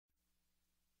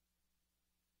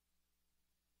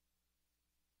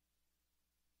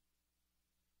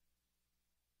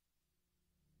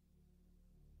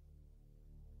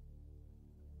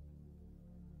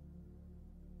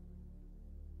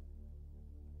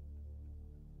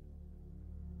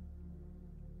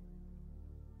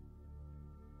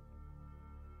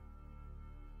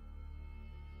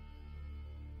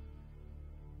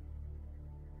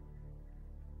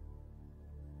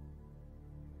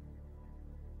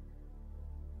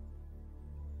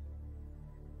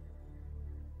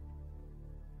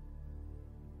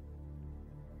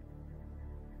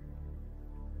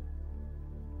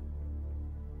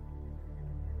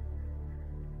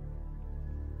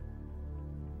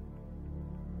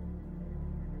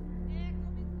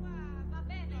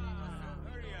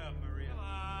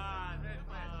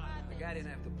guy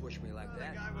didn't have to push me like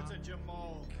that. The guy was a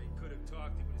Jamal. He could have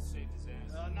talked, he would have saved his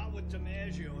ass. Not with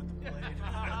DiMaggio at the plate.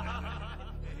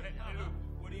 Hey, look,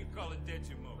 what do you call a dead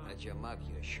Jamal? A jamuck,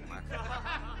 you schmuck. The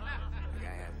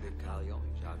guy had big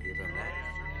coliones. I'll give him that.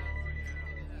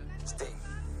 It's Dean.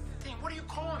 Dean, what are you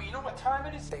calling me? You know what time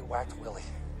it is? They whacked Willie.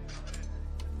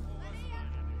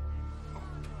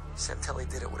 Santelli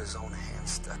did it with his own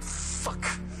hands. That fuck.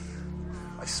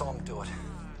 I saw him do it.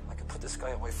 I could put this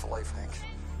guy away for life, Hank.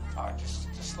 All right, just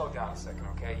slow down a second,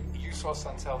 okay? You saw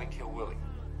Santelli kill Willie.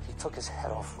 He took his head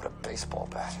off with a baseball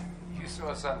bat. You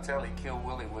saw Santelli kill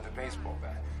Willie with a baseball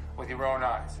bat, with your own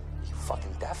eyes. You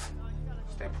fucking deaf?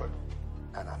 Stay put.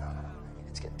 No.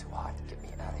 It's getting too hot. Get me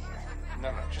out of here.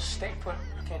 No, just stay put.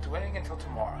 You can't do anything until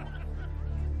tomorrow.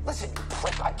 Listen, you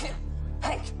prick, I can't.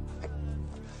 Hank!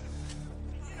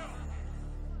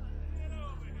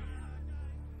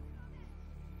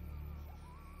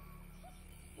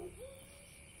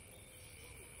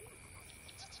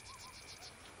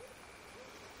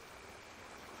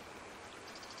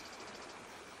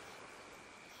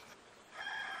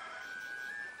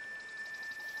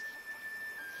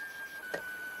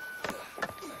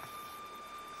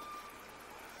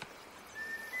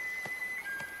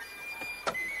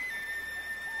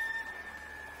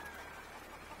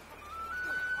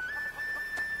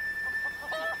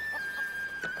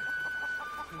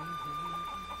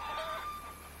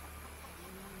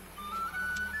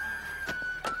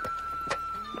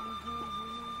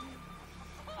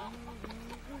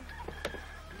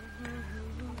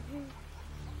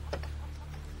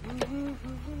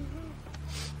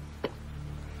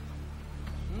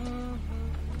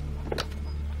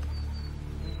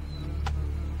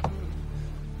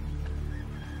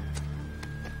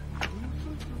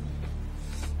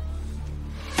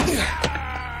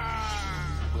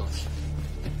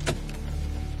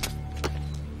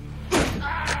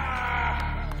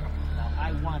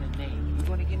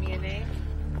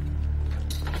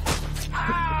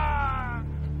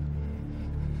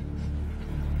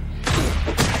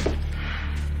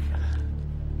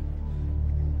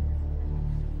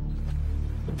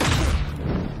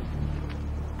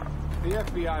 The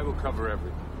FBI will cover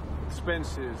everything.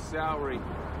 Expenses, salary.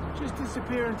 Just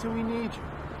disappear until we need you.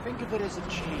 Think of it as a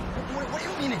change. What do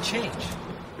you mean a change?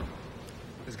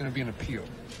 There's going to be an appeal.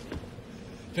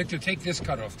 Victor, take this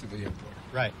cutoff to the airport.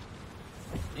 Right.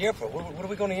 The airport? What are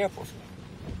we going to the airport for?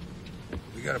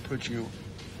 We got to put you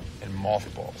in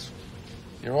mothballs.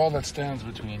 You're all that stands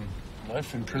between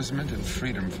life imprisonment and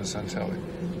freedom for Santelli.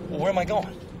 Well, where am I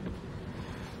going?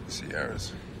 The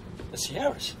Sierras. The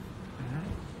Sierras?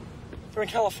 They're in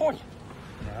California.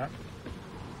 Uh-huh.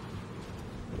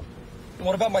 And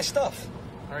what about my stuff?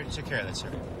 I already took care of that, sir.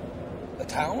 The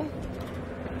town?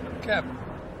 Cabin.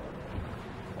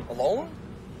 Alone?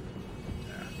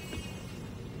 Yeah.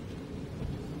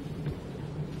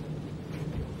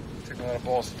 Took a lot of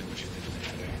balls to do what you did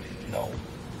today. No.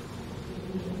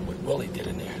 What Willie did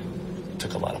in there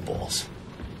took a lot of balls.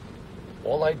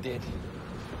 All I did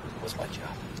was my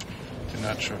job. Do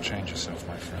not shortchange yourself,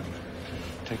 my friend.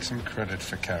 Take some credit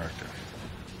for character.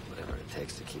 Whatever it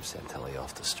takes to keep Santelli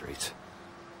off the streets.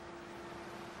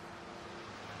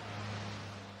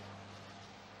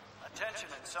 Attention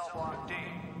in cell block D.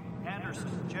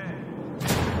 Anderson, J.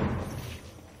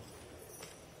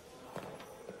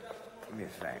 Give me a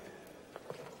fact.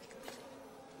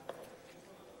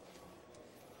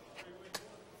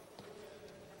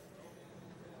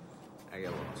 I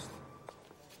got lost.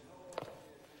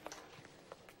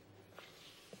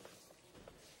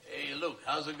 Hey, Luke,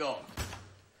 how's it going?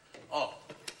 Oh.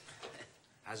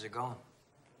 How's it going?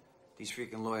 These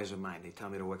freaking lawyers of mine, they tell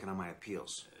me they're working on my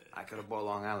appeals. I could have bought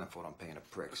Long Island for them paying the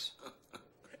pricks.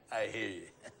 I hear you.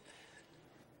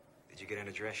 Did you get an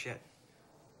address yet?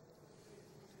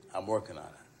 I'm working on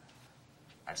it.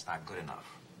 That's not good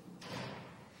enough.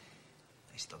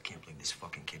 I still can't believe this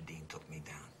fucking kid Dean took me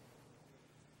down.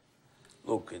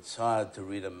 Luke, it's hard to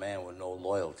read a man with no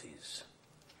loyalties.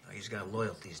 No, he's got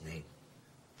loyalties, Nate.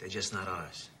 They're just not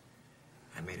ours.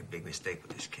 I made a big mistake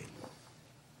with this kid.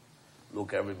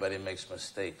 Luke, everybody makes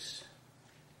mistakes.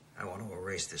 I want to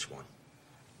erase this one.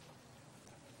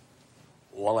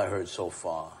 All I heard so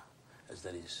far is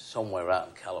that he's somewhere out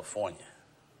in California.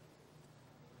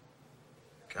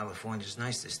 California's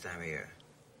nice this time of year.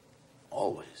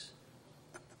 Always.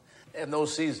 They have no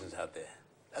seasons out there.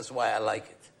 That's why I like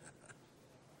it.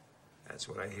 That's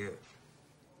what I hear.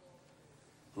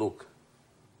 Luke,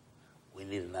 we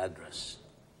need an address.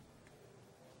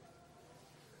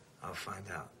 I'll find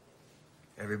out.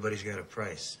 Everybody's got a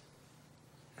price.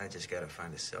 I just gotta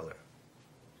find a seller.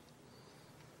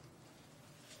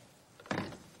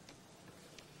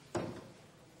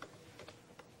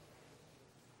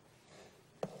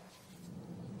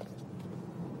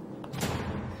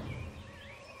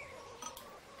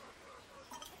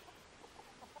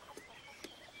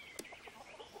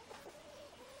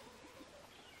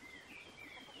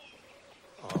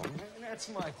 That's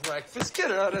my breakfast.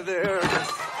 Get out of there.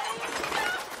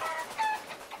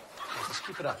 Just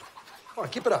keep it up. Come on,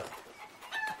 keep it up.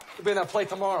 You'll be on that plate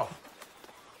tomorrow.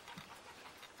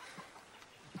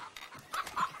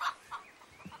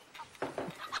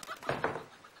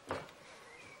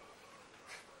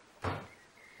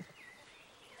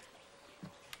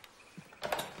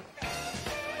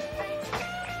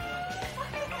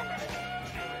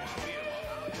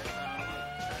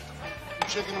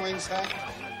 Chicken wings, Hank?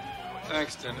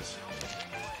 Thanks, Dennis.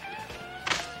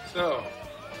 So,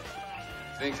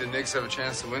 think the Knicks have a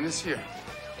chance to win this year?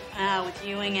 With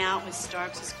Ewing out, with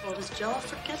Starks as cold as Jello,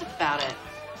 forget about it.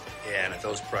 Yeah, and at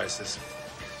those prices,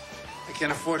 I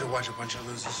can't afford to watch a bunch of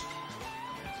losers.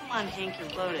 Come on, Hank, you're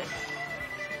loaded.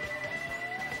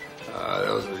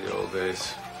 Those were the old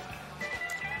days.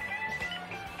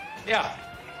 Yeah.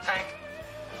 Hank.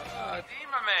 Dean,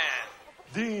 my man.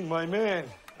 Dean, my man.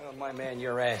 Oh, my man,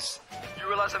 your ass. You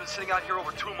realize I've been sitting out here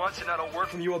over 2 months and I don't work?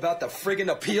 From you about the friggin'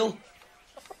 appeal?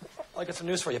 I got some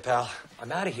news for you, pal.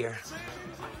 I'm out of here.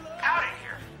 Out of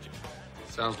here.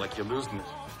 Sounds like you're losing it.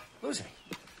 Losing?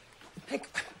 Hank,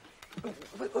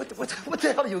 what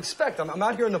the hell do you expect? I'm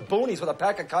out here in the boonies with a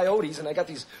pack of coyotes, and I got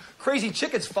these crazy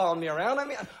chickens following me around. I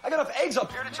mean, I got enough eggs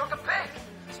up here to choke a pig.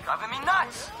 It's driving me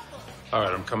nuts. All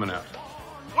right, I'm coming out.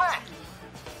 When?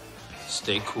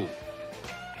 Stay cool.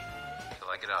 Till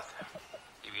I get out there.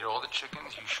 You eat all the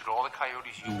chickens, you shoot all the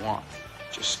coyotes you want.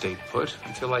 Just stay put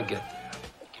until I get there.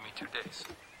 Give me 2 days.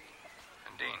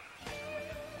 And Dean,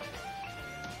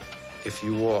 if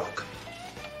you walk,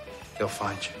 they'll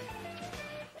find you.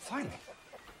 Find me?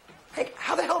 Hank,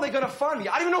 how the hell are they gonna find me?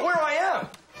 I don't even know where I am.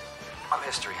 I'm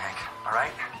history, Hank, all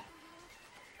right?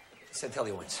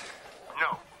 Santelli wins.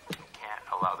 No. Can't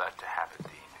allow that to happen,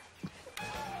 Dean.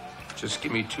 Just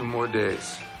give me 2 more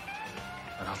days,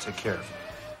 and I'll take care of you.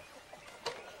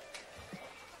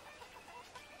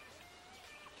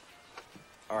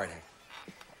 All right, Hank.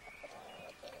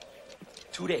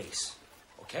 2 days,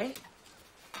 okay?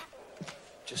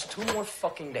 Just 2 more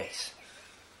fucking days.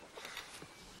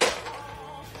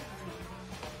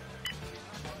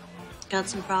 Got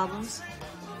some problems?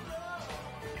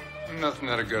 Nothing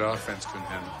that a good offense couldn't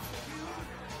handle.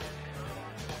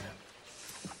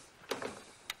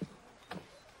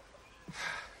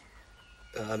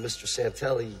 Mr.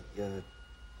 Santelli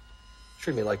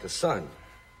treated me like a son.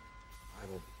 I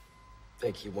don't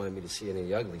think he wanted me to see any of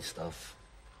the ugly stuff.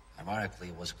 Ironically,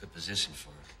 it was a good position for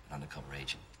an undercover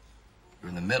agent. You're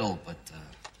in the middle, but you're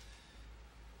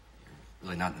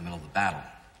really not in the middle of the battle.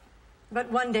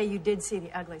 But one day you did see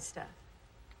the ugly stuff.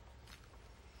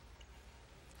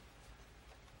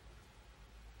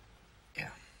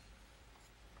 Yeah.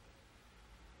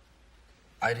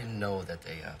 I didn't know that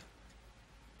they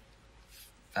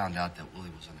found out that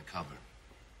Willie was undercover.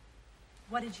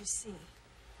 What did you see?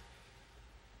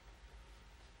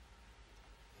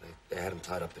 They had him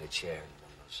tied up in a chair in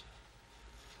one of those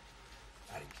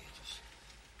batting cages.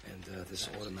 And this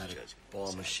automatic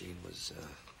ball machine was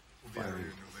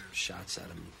firing shots at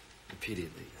him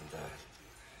repeatedly. And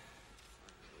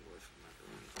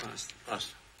he was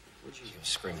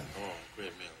screaming. Oh,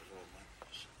 great meal.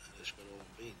 This with all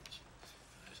the beans.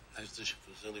 Nice dish of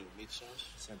fusilli with meat sauce.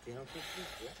 Santino cookie?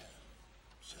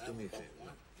 Yeah. Do me a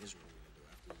favor. Here's what we're going to do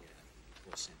after we get out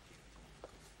of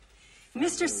here.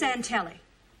 Mr. Santelli,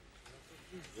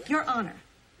 Your Honor,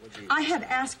 I have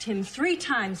asked him 3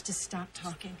 times to stop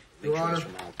talking. Your Honor.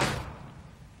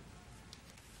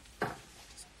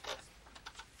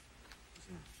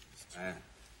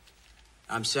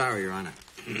 I'm sorry, Your Honor.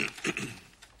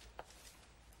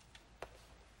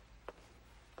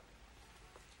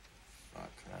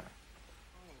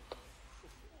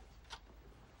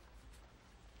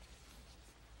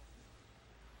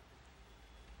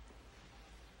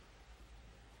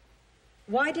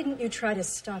 Why didn't you try to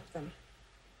stop them?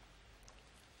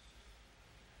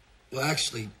 Well,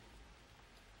 actually,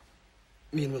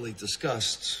 me and Willie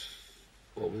discussed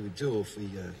what we would do if we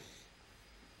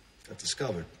got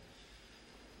discovered.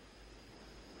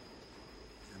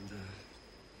 And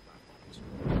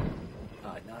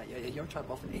you ever tried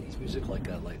buffing 80s music like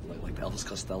Elvis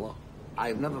Costello?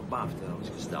 I've never bopped Elvis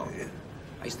Costello. Yeah.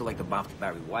 I used to like to bop to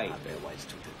Barry White. Barry White's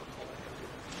too typical.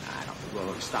 I don't.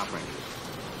 Well, stop right here.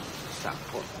 Stop.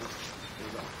 Hold on. Here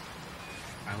we go. All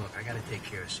right, look, I gotta take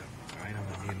care of something. All right, I'm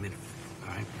gonna need a minute. All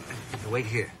right? Now, wait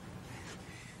here.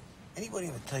 Anybody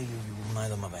ever tell you you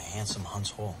remind them of a handsome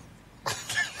Hunts Hall?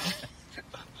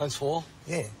 Hunts Hall?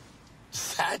 Yeah.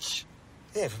 Thatch?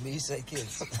 Yeah, from the East Side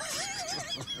Kids.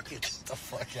 Get the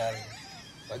fuck out of here.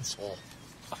 Hunts Hall.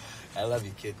 I love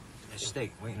you, kid.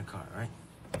 Steak, wait in the car, all right?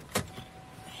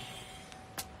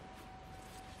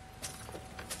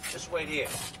 Just wait here.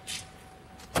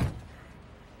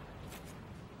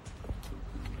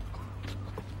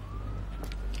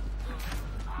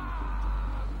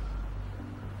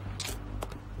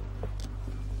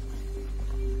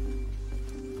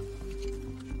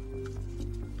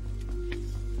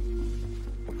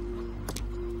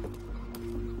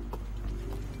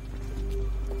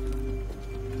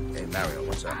 Hey, Mario,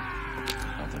 what's up?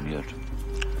 Nothing yet.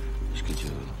 These kids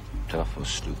are tough or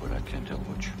stupid. I can't tell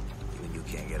which. Even you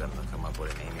can't get them to come up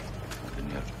with a name yet.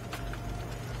 Nothing yet.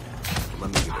 Well, let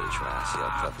me give it a try and see how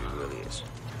tough he really is.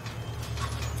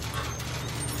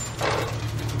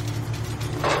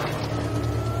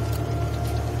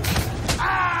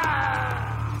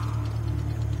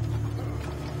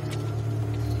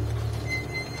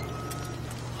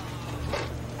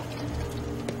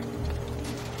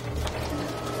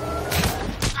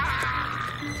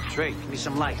 Trey, give me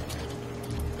some light.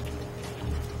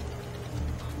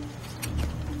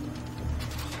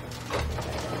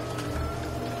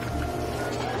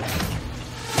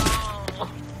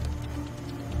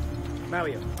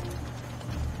 Mario,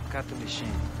 got the machine.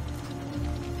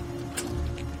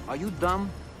 Are you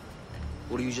dumb,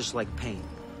 or do you just like pain?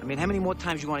 I mean, how many more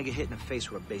times you want to get hit in the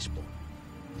face with a baseball?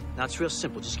 Now, it's real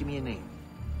simple. Just give me a name.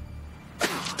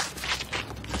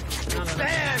 No,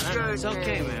 it's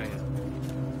okay, Mario.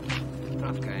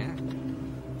 Tough guy, huh?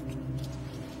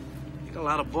 You got a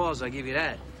lot of balls, I'll give you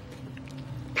that.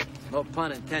 No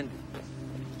pun intended.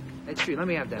 Hey, Tree, let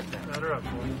me have that back. Batter up, boy.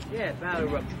 Yeah,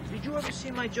 batter up. Did you ever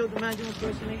see my Joe DiMaggio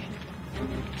impersonation?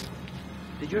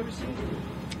 Did you ever see it?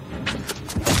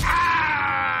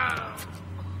 I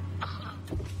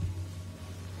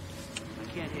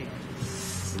can't hear you.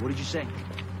 What did you say?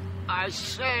 I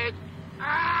said...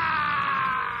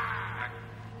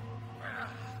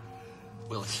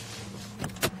 Willie.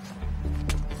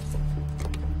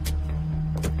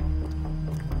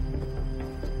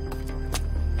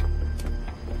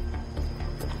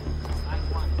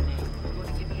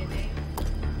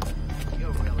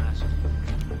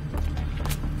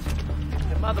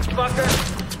 Motherfucker!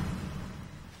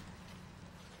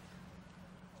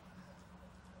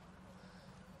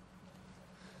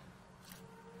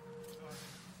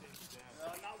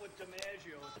 Not with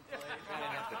DiMaggio at the plate. You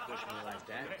didn't have to push me like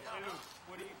that.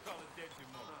 What do you call a dead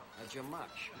remote? That's your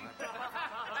much. Yeah,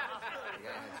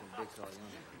 I had some big call on it.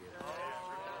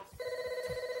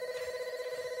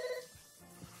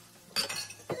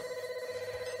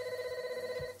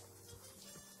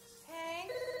 Hey.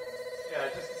 Yeah,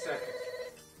 just a second.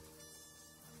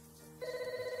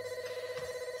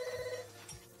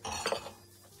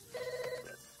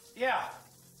 Yeah.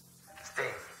 Dean.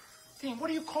 Dean, what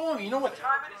are you calling me? You know what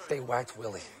time it is? They whacked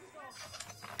Willie.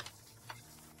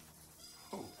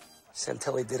 Who?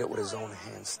 Santelli did it with his own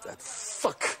hands. That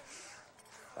fuck.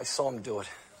 I saw him do it.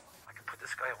 I can put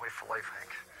this guy away for life,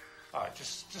 Hank. All right,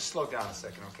 just slow down a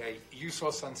second, okay? You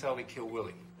saw Santelli kill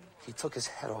Willie. He took his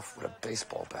head off with a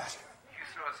baseball bat. You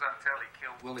saw Santelli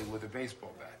kill Willie with a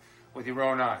baseball bat, with your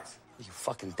own eyes. Are you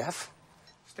fucking deaf?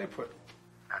 Stay put.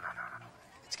 No.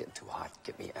 It's getting too hot.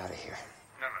 Get me out of here.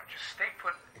 No, just stay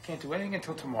put. I can't do anything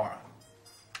until tomorrow.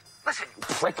 Listen, you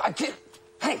prick. I can't.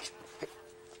 Hank.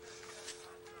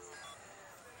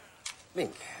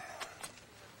 Mink.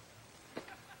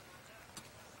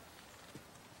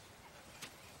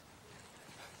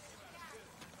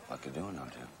 What you doing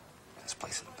out here? This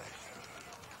place in the back.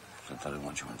 Santelli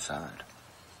wants you inside.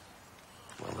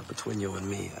 Well, between you and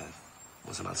me, I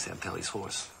wasn't on Santelli's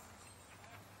horse.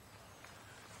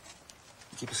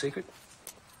 You keep a secret?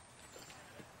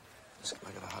 Listen,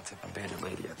 I got a hot tip abandoned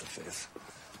lady at the fifth.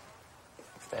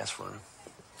 Fast runner.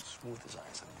 Smooth as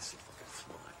ice. I mean, this fucking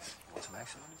flies. You want some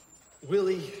action on it?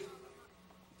 Willie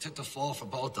took the fall for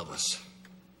both of us.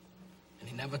 And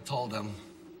he never told them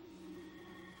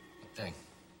a thing.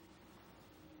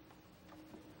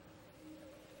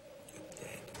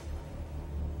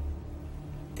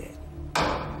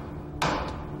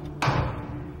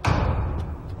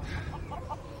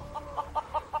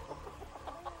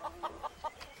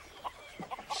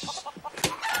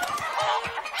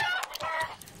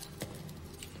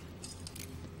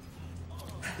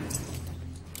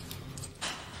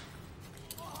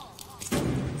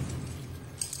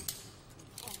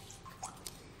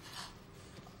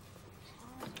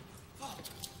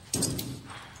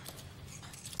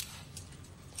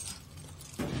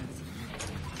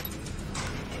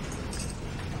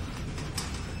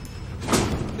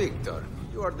 Victor,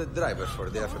 you are the driver for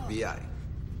the FBI.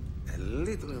 A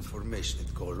little information,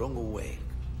 it go a long way.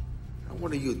 Now,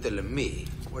 what are you telling me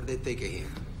where they take him?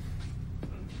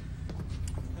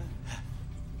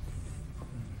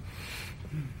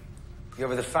 You're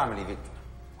with the family, Victor.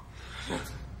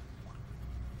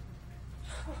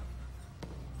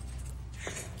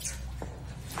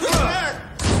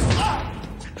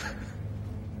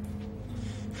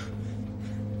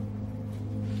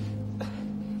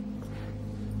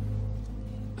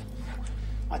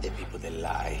 they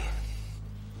lie.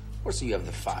 Also, you have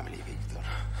the family, Victor.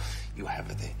 You have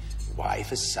the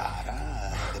wife,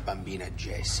 Sarah, the bambina,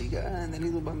 Jessica, and the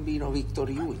little bambino, Victor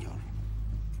Jr.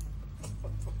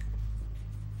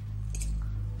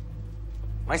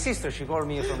 My sister, she called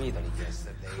me from Italy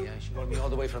yesterday. She called me all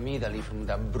the way from Italy, from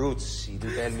the Abruzzi,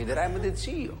 to tell me that I'm the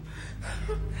zio.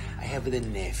 I have the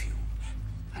nephew.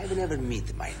 I've never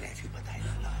met my nephew, but I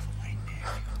love my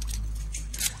nephew.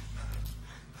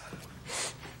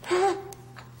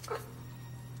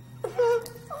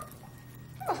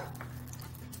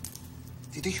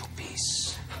 Did you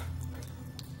piss?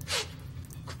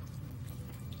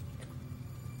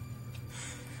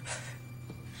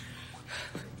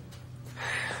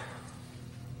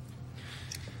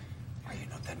 Why you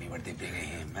not tell me where they bring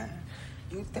him, man?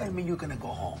 You tell me you're gonna go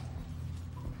home.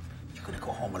 You're gonna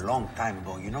go home a long time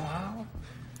ago. You know how?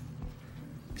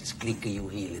 Just click you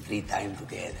heel 3 times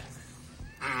together.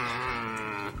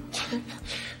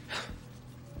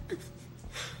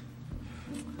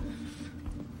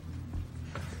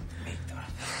 Victor.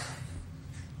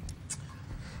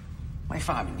 My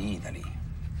family in Italy.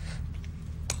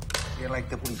 They're like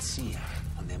the polizia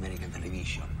on the American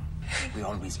television. We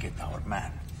always get our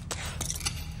man.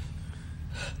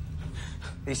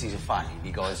 This is funny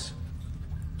because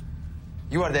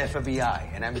you are the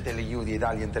FBI and I'm telling you the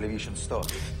Italian television story.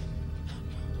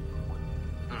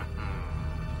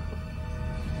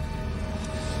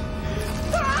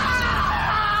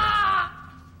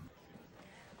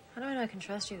 How do I know I can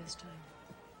trust you this time?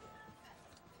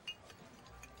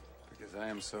 Because I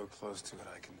am so close to it,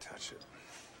 I can touch it.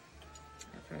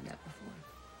 I've heard that before.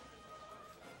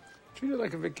 Treat it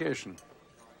like a vacation.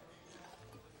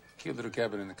 Cute little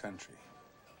cabin in the country.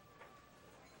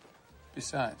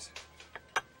 Besides,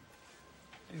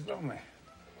 he's lonely.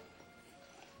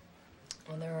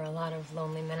 Well, there are a lot of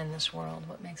lonely men in this world.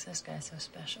 What makes this guy so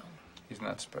special? He's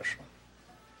not special.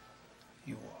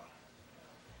 You are.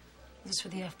 Is this for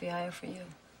the FBI or for you?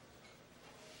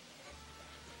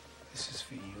 This is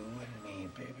for you and me,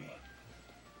 baby.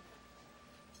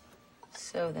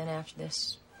 So then after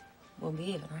this, we'll be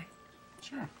even, right?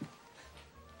 Sure.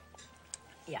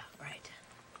 Yeah, right.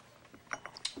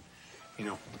 You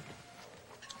know,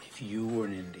 if you were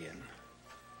an Indian,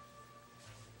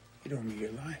 you'd owe me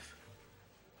your life.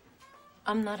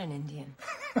 I'm not an Indian.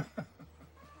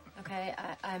 Okay,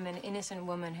 I'm an innocent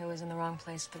woman who was in the wrong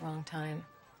place at the wrong time.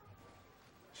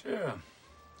 Sure.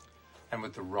 And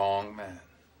with the wrong man.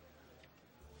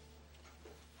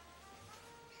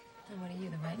 And what are you,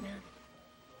 the right man?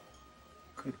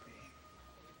 Could be.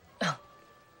 Oh,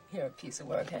 you're a piece of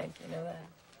work, Hank. You know that.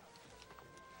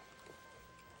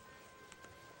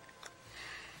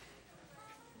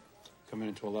 Coming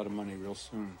into a lot of money real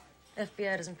soon.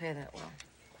 FBI doesn't pay that well.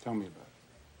 Tell me about it.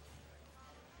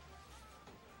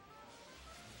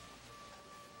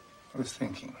 I was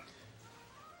thinking,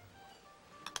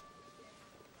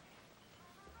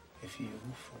 if you,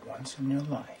 for once in your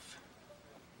life,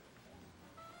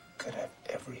 could have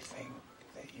everything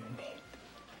that you need.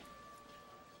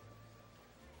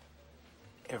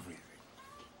 Everything.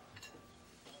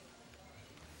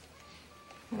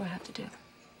 What do I have to do?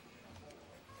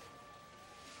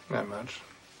 Not much.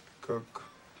 Cook,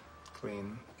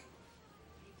 clean,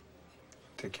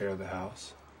 take care of the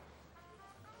house.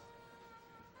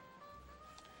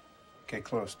 Get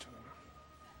close to him.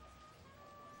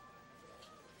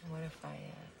 And what if I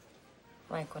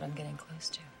like what I'm getting close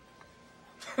to?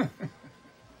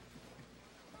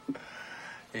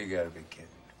 You gotta be kidding.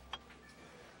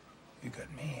 You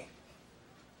got me.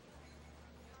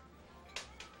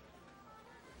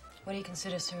 What do you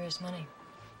consider serious money?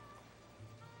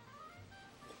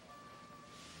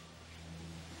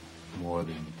 More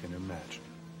than you can imagine.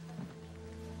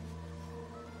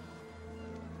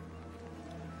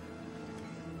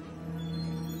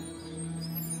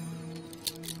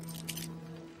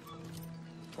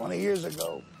 Years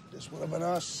ago, this would have been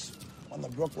us on the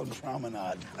Brooklyn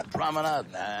Promenade.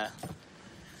 Promenade? Nah.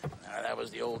 That was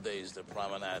the old days, the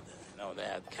Promenade. You know, they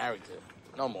had character.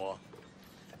 No more.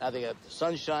 Now they got the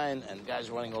sunshine and guys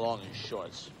running along in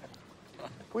shorts.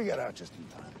 We got out just in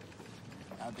time.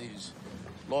 Nowadays,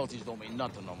 loyalties don't mean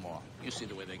nothing no more. You see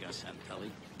the way they got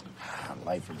Santelli.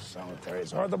 Life in solitary,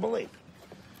 it's hard to believe.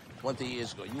 20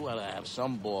 years ago, you ought to have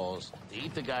some balls to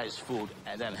eat the guy's food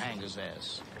and then hang his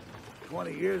ass.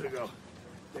 20 years ago,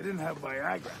 they didn't have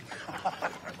Viagra.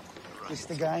 This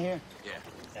the guy here? Yeah.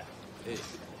 Yeah. Hey.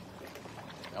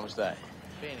 How was that?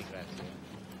 Fanny crack.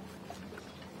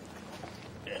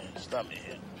 Yeah, stop me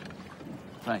here.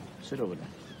 Frank, sit over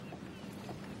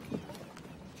there.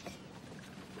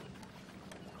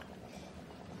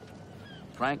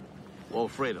 Frank,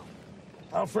 Alfredo.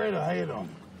 Alfredo, how you doing?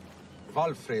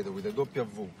 Valfredo with a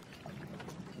W.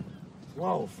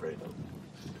 Whoa, Fredo.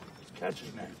 It's catchy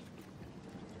name.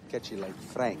 Catchy like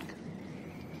Frank.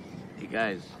 Hey,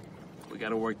 guys, we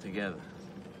gotta work together.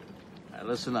 All right,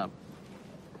 listen up.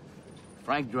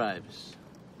 Frank drives.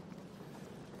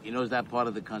 He knows that part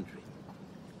of the country.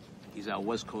 He's our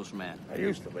West Coast man. I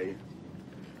used to be.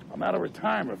 I'm out of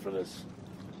retirement for this.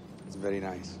 It's very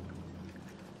nice.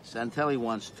 Santelli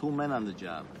wants 2 men on the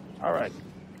job. All right.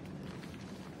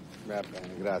 Va bene,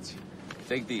 grazie.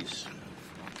 Take these.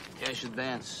 Cash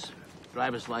advance,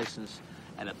 driver's license,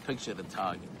 and a picture of the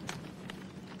target.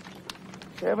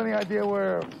 Do you have any idea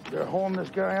where they're holding this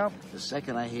guy up? The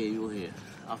second I hear, you'll hear.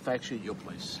 I'll fax you at your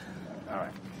place. All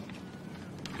right.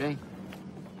 Okay?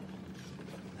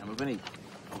 I'm Vinny.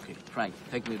 Okay, Frank,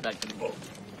 take me back to the boat.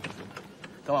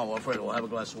 Come on, Wilfredo, we'll have a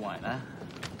glass of wine, huh?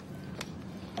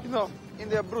 You know, in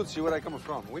the Abruzzi, where I come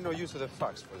from, we no use of the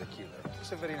fax for the killer.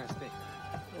 It's a very nice thing.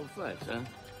 Oh, fax, huh?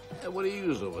 Hey, what do you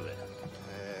use over there?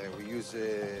 We use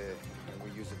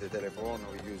the telephone,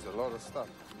 we use a lot of stuff.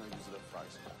 We don't use the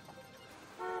fax.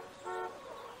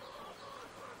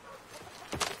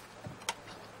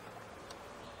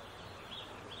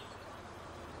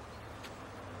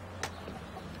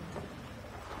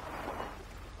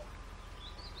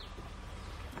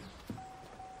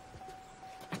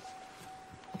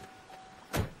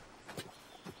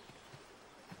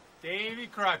 Davy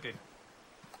Crockett.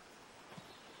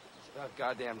 It's about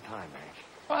goddamn time, Hank.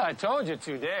 Well, I told you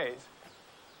 2 days.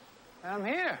 I'm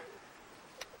here.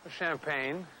 For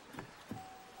champagne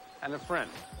and a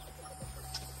friend.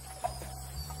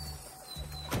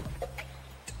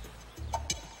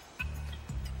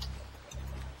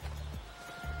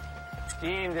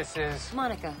 Dean, this is...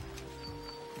 Monica.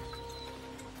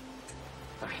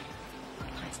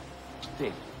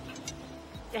 Dean.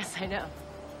 Yes, I know.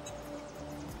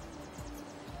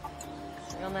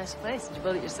 It's a real nice place. Did you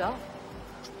build it yourself?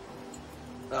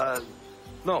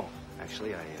 No.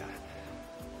 Actually,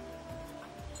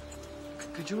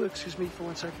 Could you excuse me for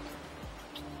 1 second?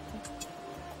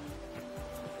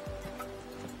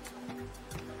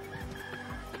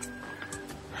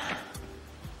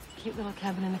 Cute little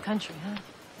cabin in the country, huh?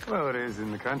 Well, it is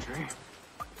in the country.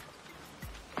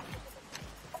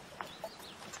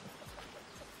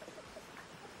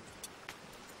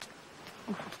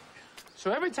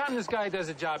 So every time this guy does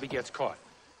a job, he gets caught.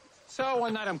 So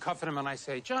one night I'm cuffing him and I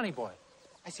say, Johnny boy,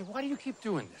 I said, why do you keep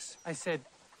doing this? I said,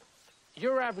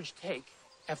 your average take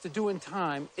after doing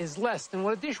time is less than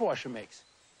what a dishwasher makes.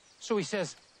 So he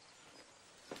says,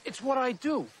 it's what I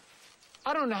do.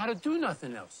 I don't know how to do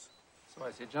nothing else. So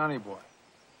I said, Johnny boy,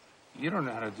 you don't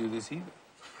know how to do this either.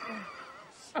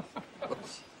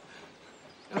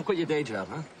 Don't quit your day job,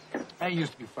 huh? That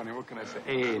used to be funny. What can I say?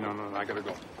 Hey, no, I gotta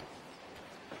go.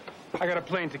 I got a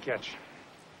plane to catch.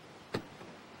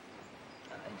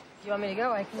 You want me to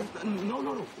go? I can... No.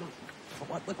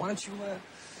 Why don't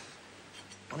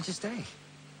you stay? You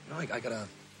know, I got a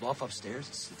loft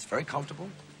upstairs. It's very comfortable.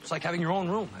 It's like having your own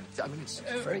room. I mean, it's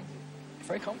very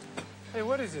comfortable. Hey,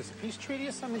 what is this, a peace treaty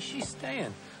or something? She's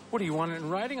staying. What, do you want it in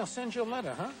writing? I'll send you a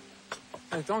letter, huh?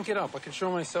 Hey, don't get up. I can show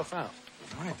myself out.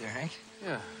 All right there, Hank.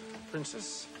 Yeah,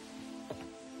 princess.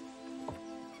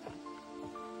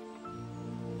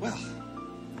 Well...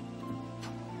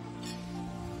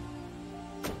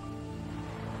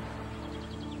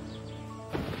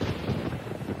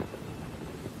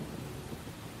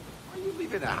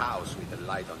 In a house with a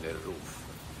light on the roof.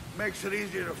 Makes it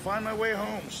easier to find my way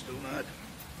home, Stu-Nut.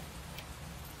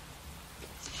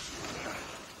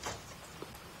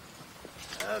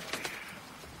 Okay.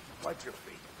 Watch your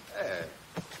feet.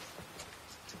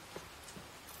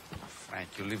 Frank,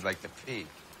 you live like the pig.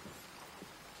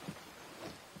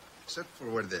 Except for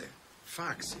where the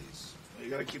fax is. You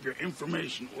gotta keep your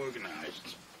information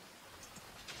organized.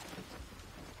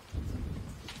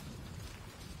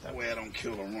 That way I don't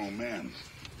kill the wrong man.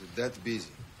 You're that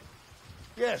busy.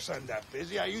 Yes, I'm that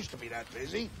busy. I used to be that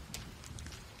busy.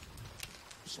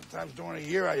 Sometimes during a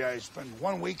year, I spend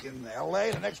 1 week in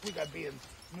L.A., the next week I'd be in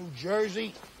New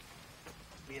Jersey,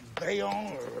 be in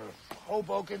Bayonne or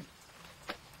Hoboken.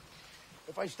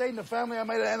 If I stayed in the family, I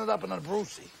might have ended up in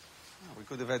Abruzzi. Oh, we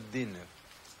could have had dinner.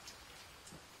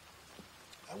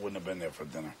 I wouldn't have been there for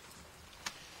dinner.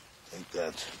 Think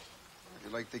that. You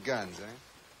like the guns, eh?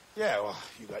 Yeah, well,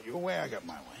 you got your way, I got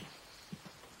my way.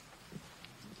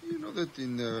 You know that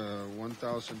in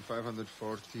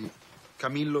 1540,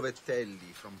 Camillo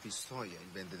Vettelli from Pistoia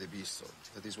invented the pistol.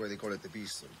 That is why they call it the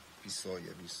pistol.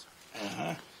 Pistoia pistol.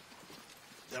 Uh-huh.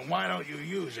 Then why don't you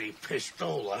use a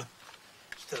pistola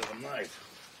instead of a knife?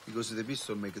 Because the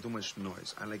pistol makes too much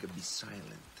noise. I like to be silent.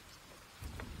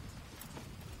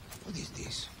 What is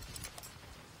this?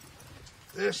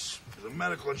 This is a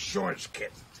medical insurance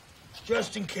kit.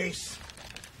 Just in case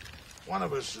one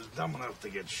of us is dumb enough to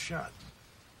get shot.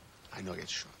 I know get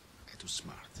shot. I'm too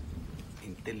smart.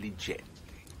 Intelligente.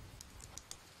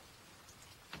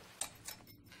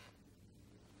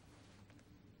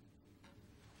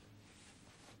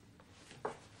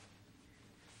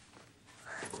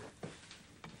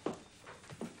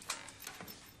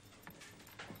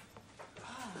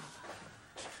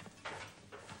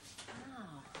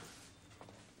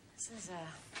 This is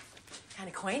kind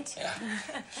of quaint. Yeah.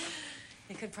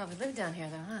 You could probably live down here,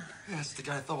 though, huh? Yeah, that's the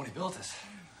guy I thought when he built this.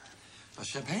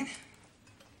 Champagne?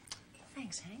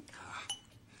 Thanks, Hank.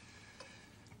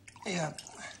 Hey, how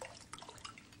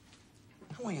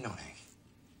long you known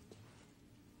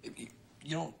Hank?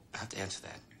 You don't have to answer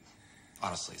that.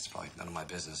 Honestly, it's probably none of my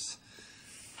business.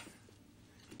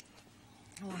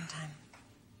 A long time.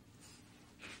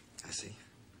 I see.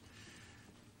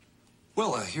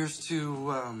 Well, here's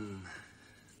to,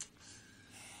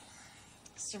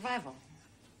 Survival.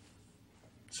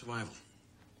 survival.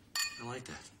 I like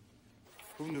that.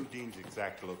 Who knew Dean's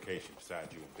exact location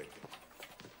besides you and Victor?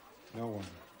 No one.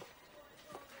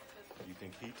 You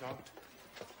think he talked?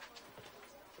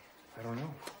 I don't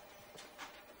know.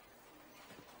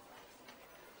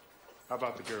 How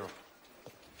about the girl?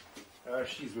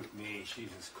 She's with me. She's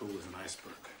as cool as an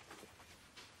iceberg.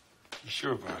 You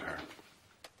sure about her?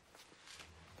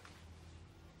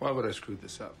 Why would I screw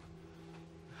this up?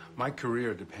 My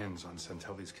career depends on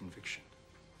Santelli's conviction.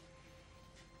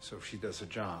 So if she does her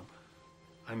job,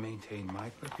 I maintain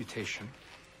my reputation.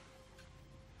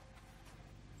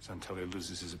 Santelli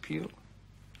loses his appeal.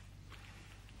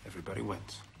 Everybody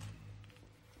wins.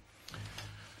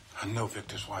 I know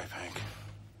Victor's wife, Hank.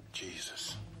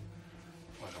 Jesus.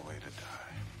 What a way to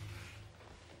die.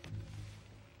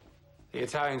 The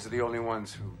Italians are the only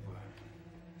ones who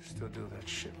still do that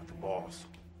shit with the balls.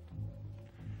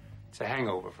 It's a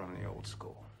hangover from the old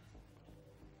school.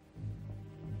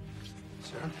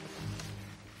 Sir?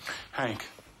 Hank.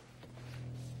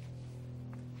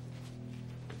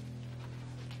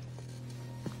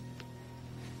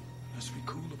 Let's be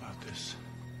cool about this.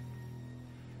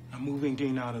 Now, moving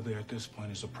Dean out of there at this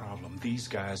point is a problem. These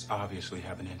guys obviously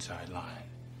have an inside line.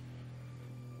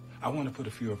 I want to put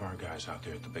a few of our guys out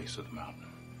there at the base of the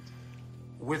mountain.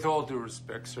 With all due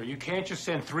respect, sir, you can't just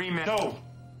send 3 men... No!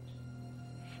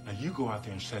 Now, you go out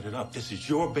there and set it up. This is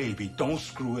your baby. Don't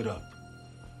screw it up.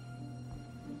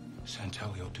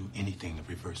 Santelli will do anything to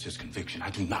reverse his conviction. I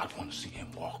do not want to see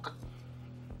him walk.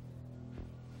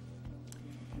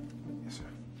 Yes, sir.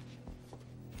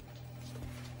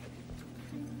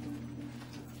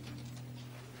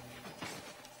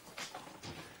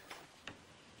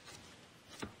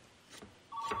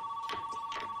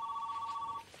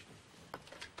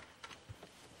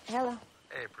 Hello.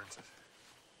 Hey, Princess.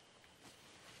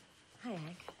 Hi,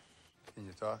 Hank. Can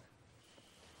you talk?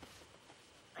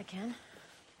 I can.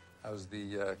 How's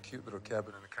the cute little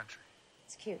cabin in the country?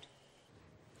 It's cute.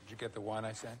 Did you get the wine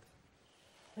I sent?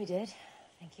 We did.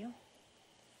 Thank you.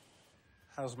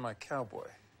 How's my cowboy?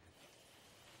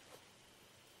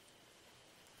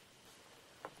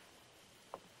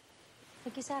 I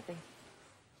think he's happy.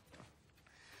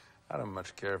 I don't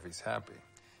much care if he's happy.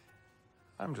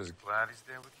 I'm just glad he's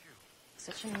there with you.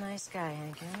 Such a nice guy,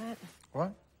 Hank, you know that?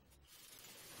 What?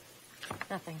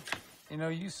 Nothing. You know,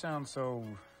 you sound so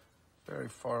very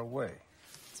far away.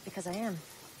 It's because I am.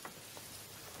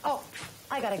 Oh,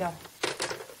 I gotta go.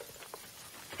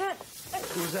 Good.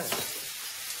 Who was that?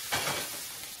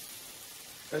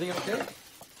 Everything okay?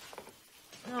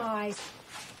 No, I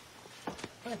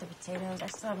got the potatoes. I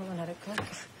still haven't learned how to cook.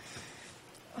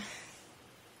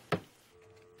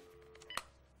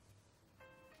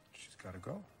 She's gotta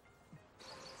go.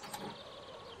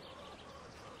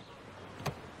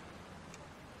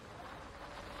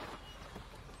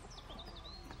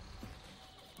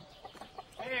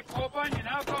 Hey, Paul Bunyan,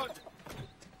 how goes it?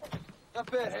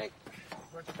 Not bad, Hank.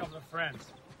 Brought you a couple of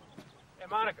friends. Hey,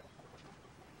 Monica.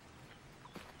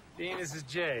 Dean, this is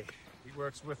Jay. He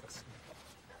works with us.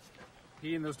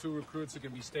 He and those 2 recruits are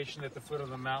going to be stationed at the foot of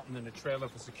the mountain in a trailer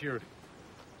for security.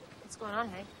 What's going on,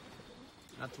 Hank?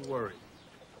 Not to worry.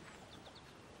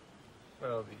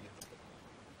 Well, if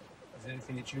there's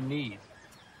anything that you need,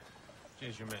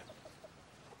 Jay's your man.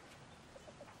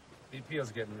 The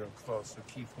appeal's getting real close, so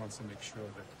Keith wants to make sure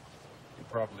that you're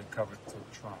properly covered until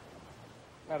the trial.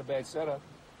 Not a bad setup.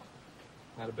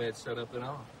 Not a bad setup at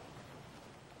all.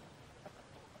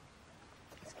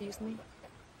 Excuse me?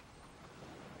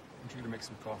 I want you to make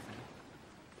some coffee.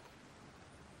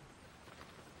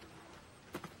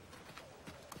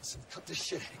 Listen, cut this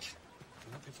shit, Hank.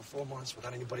 Nothing for 4 months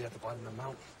without anybody at the bottom of the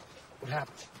mountain. What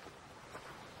happened?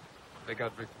 They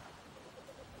got Victor.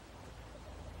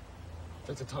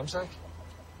 Victor Tomczak?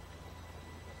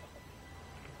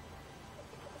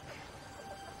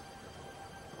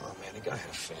 Oh, man, the guy had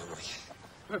a family.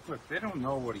 Look, they don't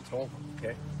know what he told them,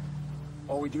 okay?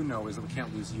 All we do know is that we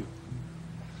can't lose you.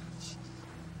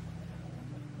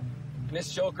 And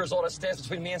this joker's all that stands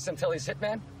between me and Santelli's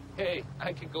hitman? Hey,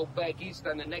 I could go back east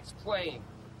on the next plane.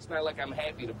 It's not like I'm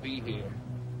happy to be here.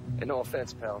 And no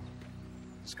offense, pal.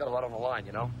 Just got a lot on the line,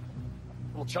 you know?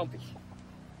 A little chumpy.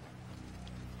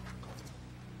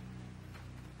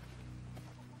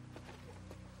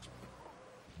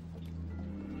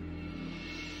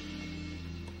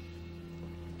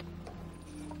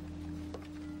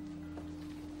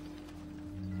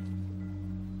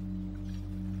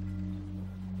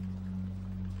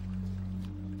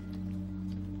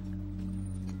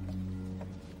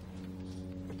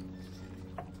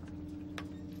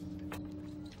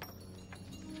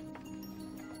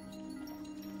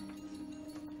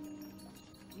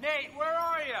 Nate, where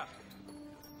are you?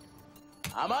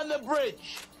 I'm on the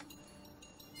bridge.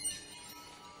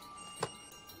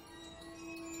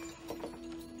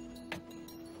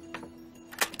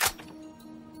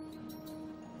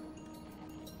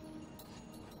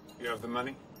 You have the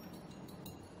money?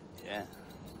 Yeah.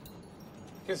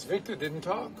 Guess Victor didn't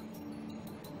talk.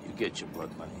 You get your blood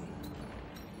money.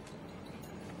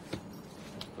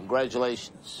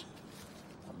 Congratulations.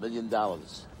 $1 million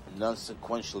in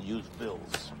non-sequential use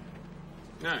bills.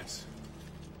 Nice.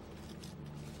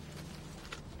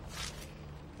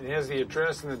 And he has the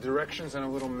address and the directions and a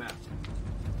little map.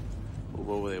 Move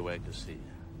over there where I can see you.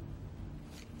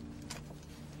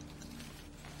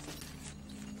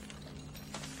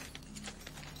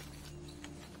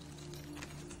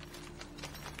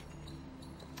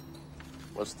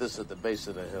 What's this at the base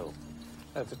of the hill?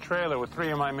 That's a trailer with 3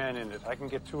 of my men in it. I can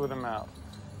get 2 of them out.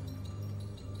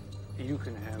 You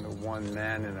can handle 1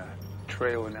 man in a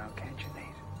trailer now, can't you, Nate?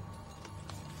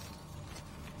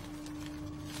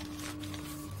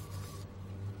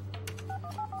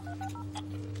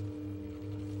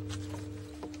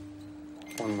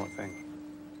 One more thing.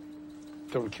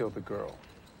 Don't kill the girl.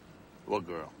 What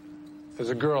girl? There's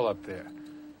a girl up there.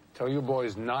 Tell your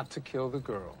boys not to kill the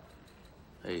girl.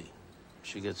 Hey, if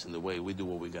she gets in the way, we do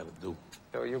what we gotta do.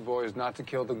 Tell your boys not to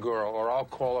kill the girl, or I'll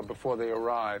call her before they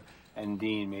arrive, and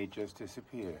Dean may just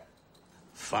disappear.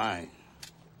 Fine.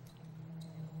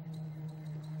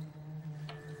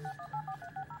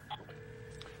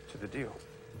 To the deal.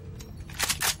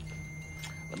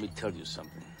 Let me tell you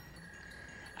something.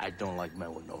 I don't like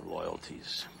men with no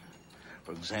loyalties.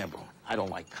 For example, I don't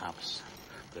like cops.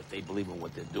 But if they believe in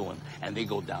what they're doing, and they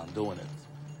go down doing it,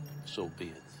 so be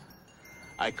it.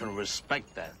 I can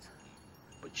respect that.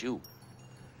 But you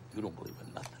don't believe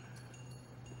in nothing.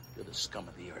 You're the scum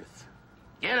of the earth.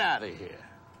 Get out of here.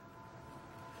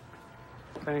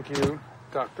 Thank you,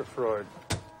 Dr. Freud.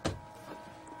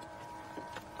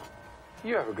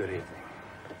 You have a good evening.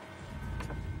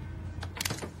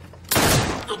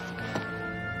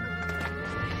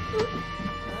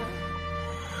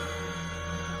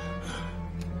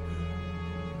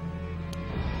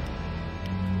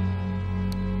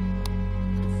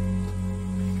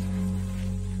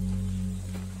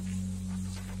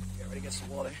 Some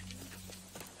water.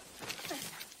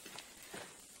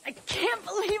 I can't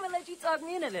believe I let you talk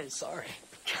me into this. Sorry.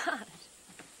 God.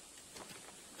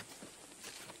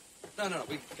 No,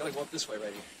 we gotta go up this way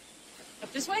right here.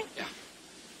 Up this way? Yeah.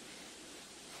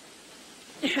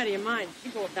 You're out of your mind.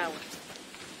 You go up that way.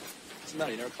 What's the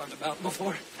matter? You never climbed a mountain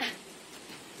before?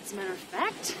 As a matter of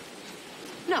fact,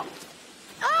 no.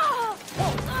 Oh!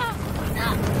 Oh! Oh!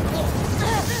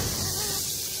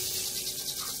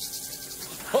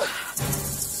 Oh!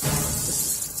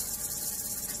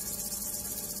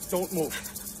 Don't move.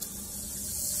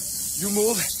 You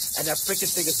move, and that frickin'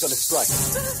 thing is gonna strike.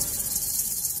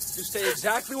 You stay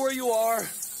exactly where you are.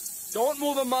 Don't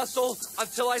move a muscle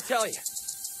until I tell you.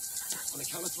 On the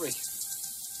count of 3,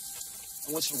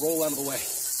 I want you to roll out of the way.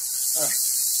 All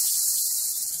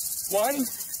right. 1,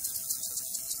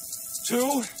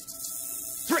 2,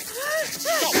 3.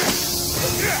 Go!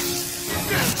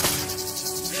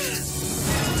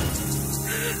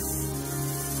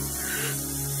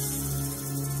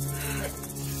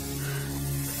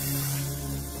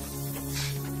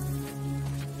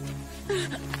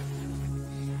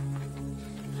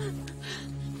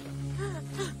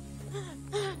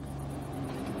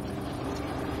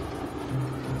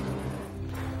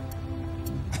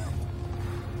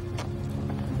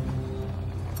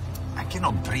 I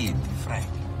cannot breathe, Frank.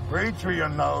 Breathe through your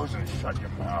nose and shut your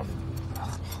mouth.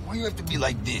 Why you have to be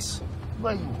like this?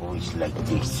 Why you always like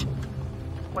this?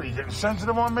 What, are you getting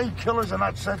sensitive on me? Killers are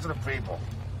not sensitive people.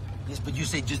 Yes, but you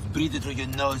say just breathe it through your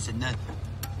nose and then...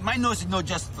 My nose is not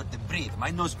just for the breathe.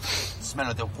 My nose smell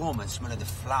of the woman, smell of the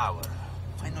flower.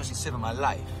 My nose is saving my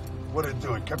life. What did it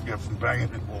do? It kept you from banging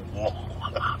into a wall.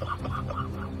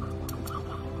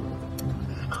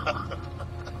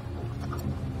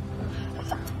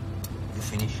 You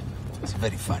finish? It's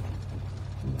very funny.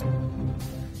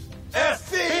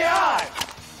 FBI!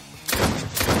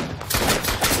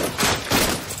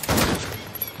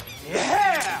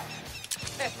 Yeah!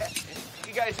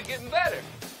 You guys are getting better.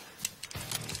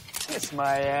 Kiss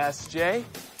my ass, Jay.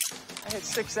 I hit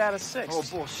 6 out of 6. Oh,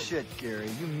 bullshit, Gary.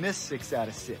 You missed 6 out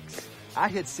of 6. I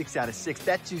hit 6 out of 6.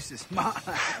 That juice is mine.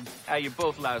 You're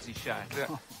both lousy shots.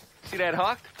 See that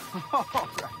hawk? All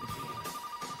right.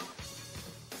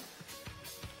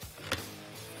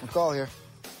 McCall here.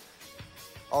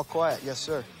 All quiet, yes,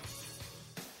 sir.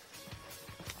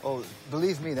 Oh,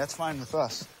 believe me, that's fine with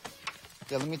us.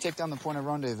 Yeah, let me take down the point of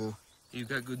rendezvous. You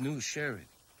got good news, share it.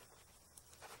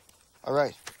 All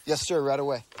right. Yes, sir, right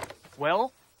away.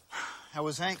 Well? How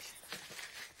was Hank?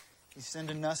 He's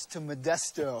sending us to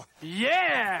Modesto.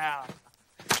 Yeah!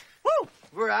 Woo!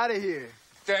 We're out of here.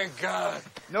 Thank God.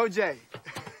 No, Jay.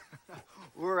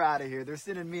 We're out of here. They're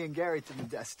sending me and Gary to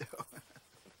Modesto.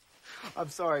 I'm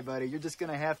sorry, buddy. You're just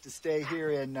going to have to stay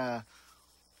here in,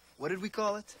 what did we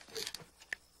call it?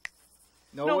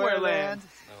 Nowhere Land.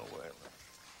 Nowhere Land.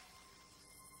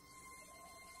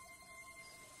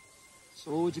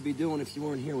 So what would you be doing if you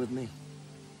weren't here with me?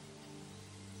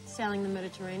 Sailing the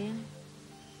Mediterranean,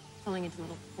 pulling into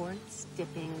little ports,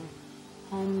 dipping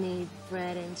homemade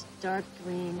bread into dark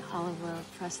green olive oil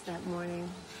pressed that morning,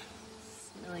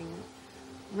 smelling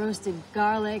roasted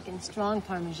garlic and strong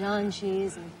Parmesan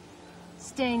cheese, and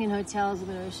staying in hotels with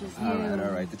an ocean's view.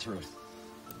 All right, the truth.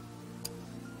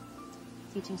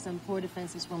 Teaching some poor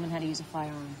defenseless woman how to use a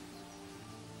firearm.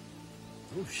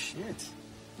 Oh, shit.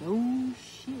 Oh,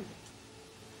 shit.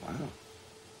 Wow.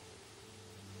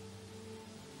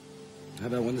 How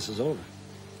about when this is over?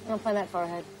 I don't plan that far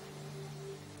ahead.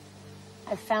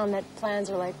 I've found that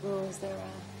plans are like rules.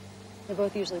 They're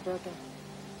both usually broken.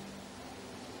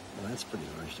 Well, that's pretty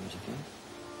harsh, don't you think?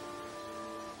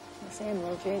 I say I'm a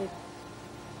little jaded.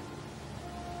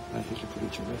 I think you're pretty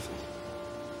terrific.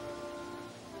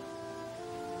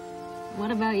 What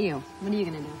about you? What are you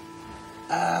gonna do?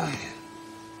 I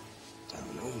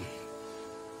don't know.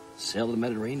 Sail the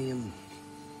Mediterranean,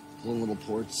 pull in little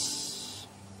ports,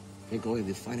 drink only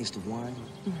the finest of wine.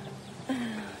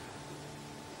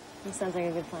 That sounds like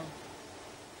a good plan.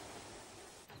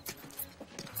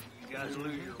 You guys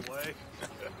lose your way.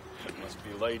 Must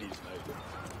be ladies' night.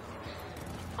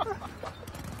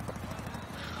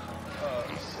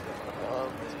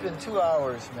 It's been 2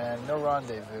 hours, man. No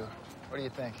rendezvous. What do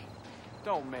you think?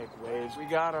 Don't make waves. We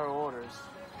got our orders.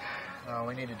 No,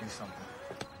 we need to do something.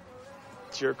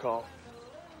 It's your call.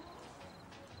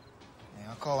 Yeah,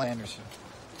 I'll call Anderson.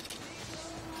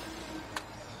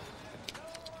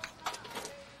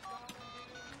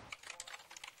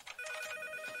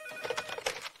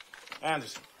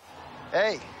 Anderson.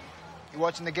 Hey, you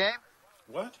watching the game?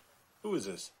 What? Who is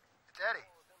this? It's Eddie.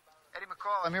 Eddie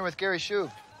McCall. I'm here with Gary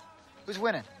Shub. Who's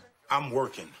winning? I'm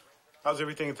working. How's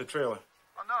everything at the trailer?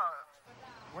 Oh, no.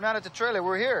 We're not at the trailer.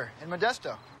 We're here in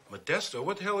Modesto. Modesto?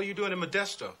 What the hell are you doing in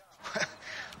Modesto?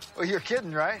 Well, you're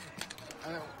kidding, right?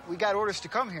 We got orders to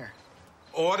come here.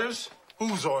 Orders?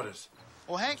 Whose orders?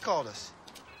 Well, Hank called us.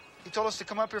 He told us to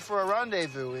come up here for a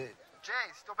rendezvous.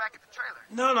 Jay's still back at the trailer.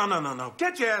 No.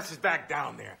 Get your asses back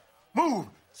down there. Move.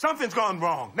 Something's gone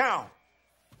wrong. Now.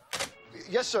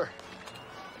 Yes, sir.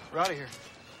 We're out of here.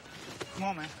 Come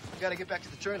on, man. We gotta get back to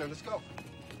the trailer. Let's go.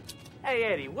 Hey,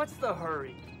 Eddie, what's the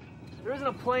hurry? There isn't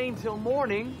a plane till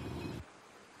morning.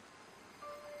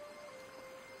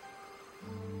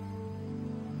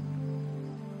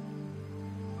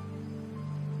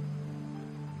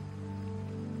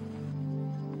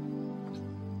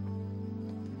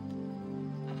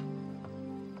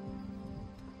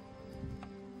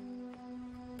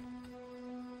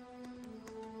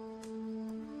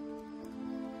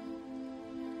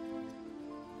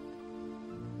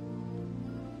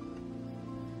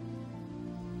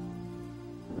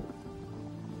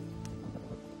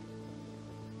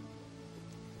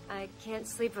 I can't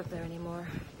sleep up there anymore.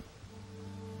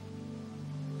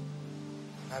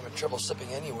 I'm having trouble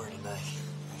sleeping anywhere tonight,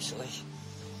 actually.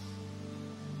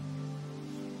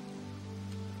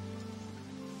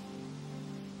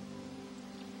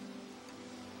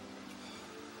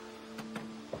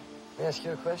 May I ask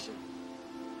you a question?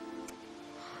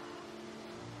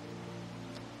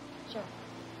 Sure.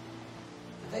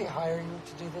 they hire you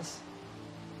to do this?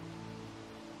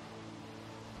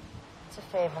 It's a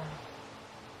favor.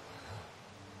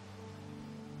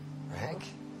 For Hank?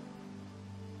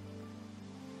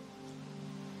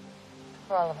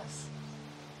 For all of us.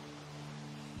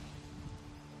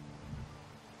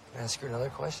 Can I ask you another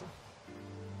question?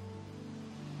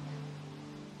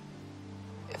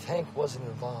 If Hank wasn't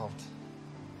involved,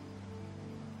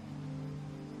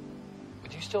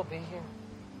 would you still be here?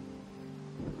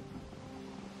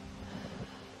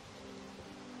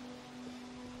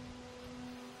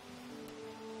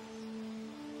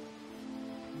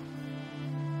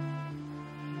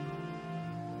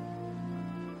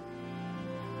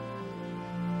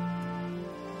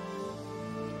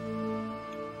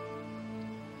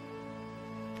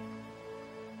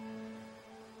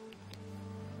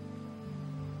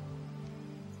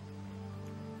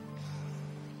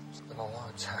 It's been a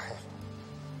long time.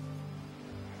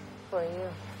 For you.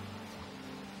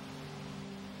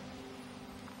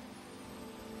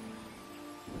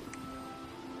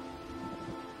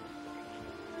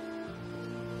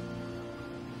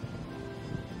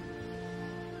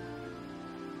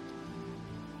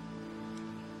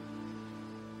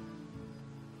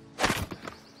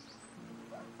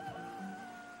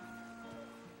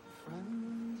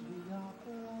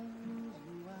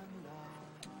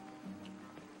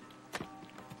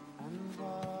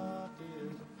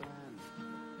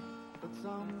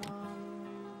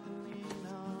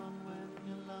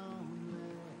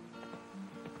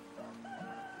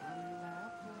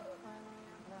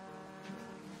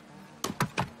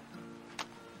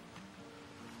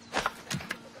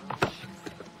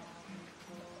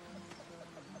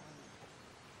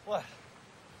 What?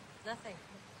 Nothing.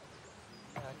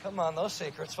 Come on, those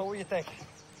secrets. What were you thinking?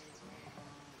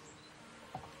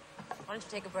 Why don't you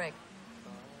take a break?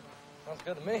 Sounds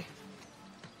good to me.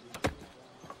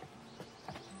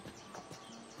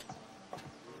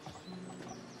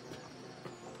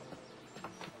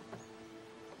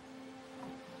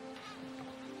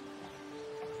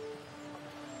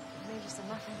 Made you some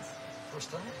muffins.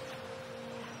 First time?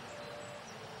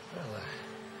 Well,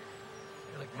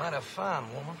 you look mighty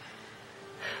fine, woman.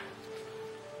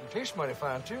 You taste mighty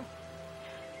fine, too.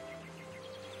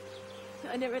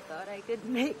 I never thought I could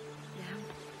make them.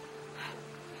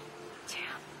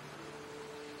 Damn.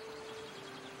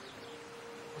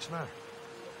 What's the matter?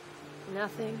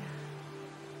 Nothing.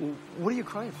 What are you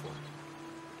crying for?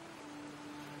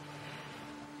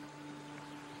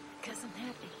 Because I'm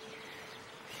happy.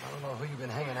 I don't know who you've been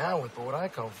hanging out with, but where I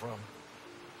come from,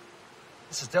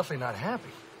 this is definitely not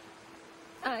happy.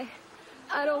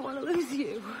 I don't want to lose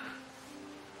you.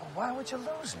 Well, why would you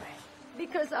lose me?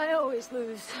 Because I always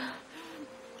lose.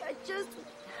 I just...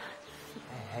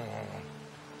 Hey.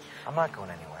 I'm not going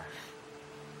anywhere.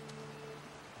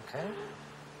 Okay?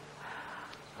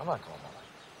 I'm not going nowhere.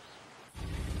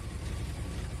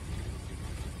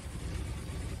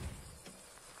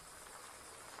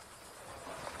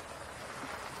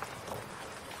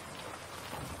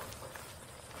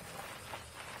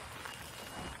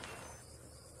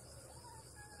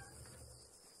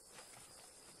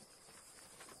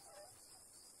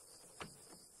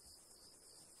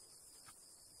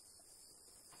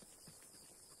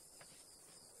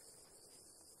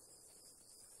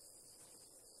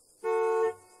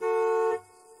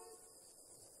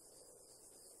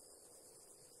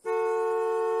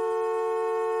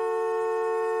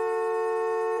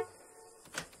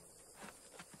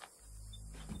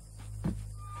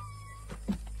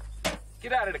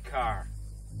 Get out of the car.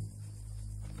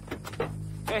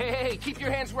 Hey, keep your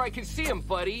hands where I can see them,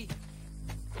 buddy.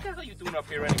 What the hell are you doing up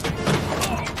here anyway?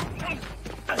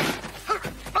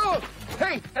 Oh,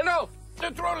 hey, no, the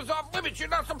throne is off limits. You're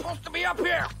not supposed to be up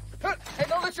here. Hey,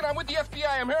 no, listen, I'm with the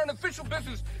FBI. I'm here on official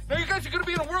business. Now, you guys are going to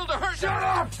be in a world of hurt. Shut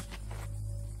up!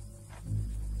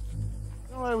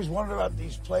 You know, I always wondered about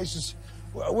these places.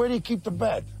 Where do you keep the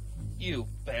bed? You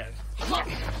bet.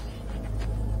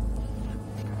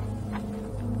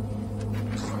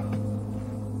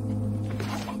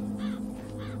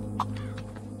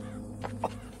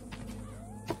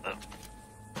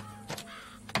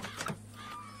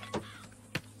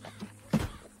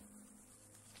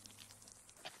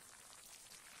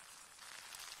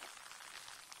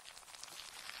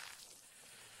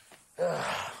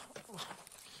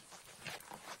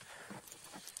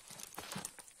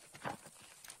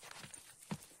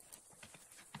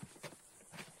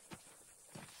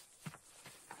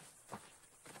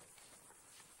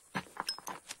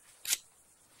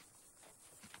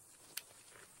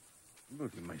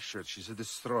 Look at my shirt. She's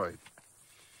destroyed.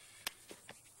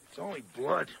 It's only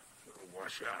blood. It'll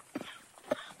wash out.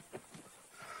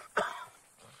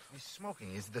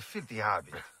 Smoking is the filthy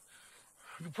habit.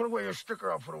 You put away your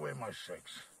sticker, I'll put away my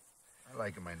six. I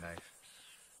like my knife.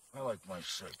 I like my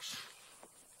six.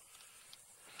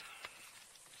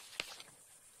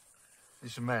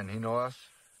 This man, he know us?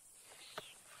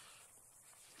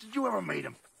 Did you ever meet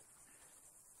him?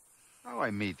 How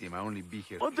I meet him? I only be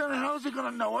here. What the hell is he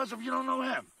gonna know us if you don't know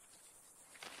him?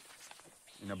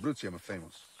 In Abruzzi, I'm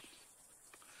famous.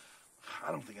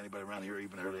 I don't think anybody around here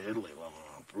even heard of Italy. Well,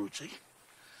 Abruzzi.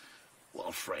 Well,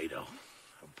 Alfredo.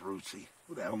 Abruzzi.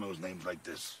 Who the hell knows names like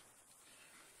this?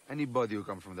 Anybody who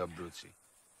come from the Abruzzi.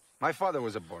 My father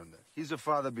was born there. He's a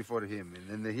father before him,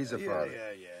 and then he's a father.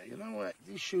 Yeah. You know what?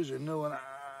 These shoes are new, and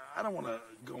I don't want to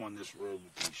go on this road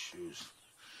with these shoes.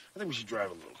 I think we should drive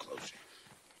a little closer.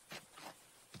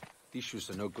 These shoes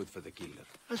are no good for the killer.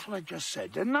 That's what I just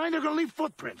said. They're going to leave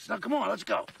footprints. Now, come on, let's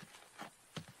go.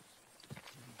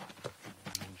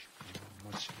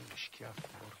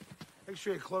 Make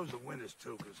sure you close the windows,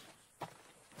 too, because I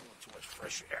don't want too much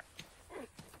fresh air.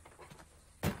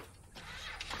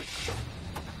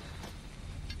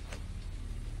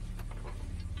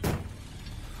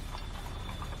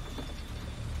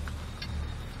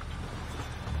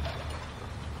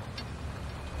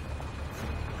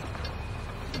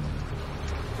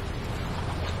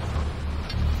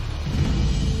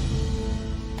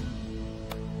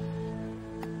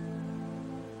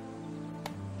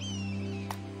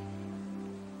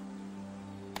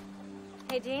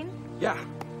 Hey, Dean? Yeah.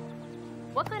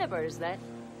 What kind of bird is that?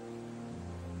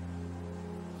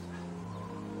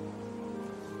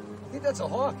 I think that's a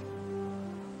hawk.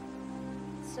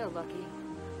 So lucky.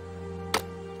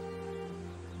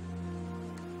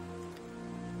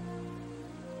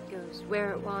 Goes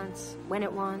where it wants, when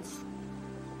it wants.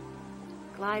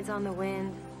 Glides on the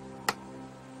wind.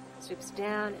 Swoops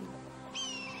down and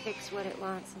picks what it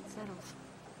wants and settles.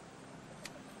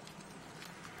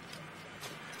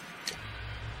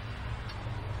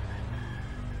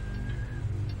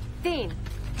 Dean.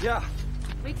 Yeah.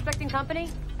 We expecting company?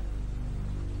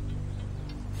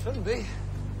 Shouldn't be.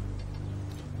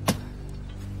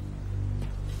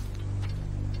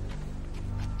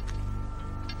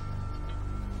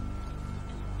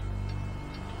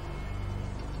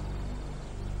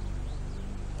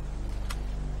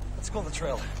 Let's go on the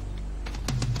trail.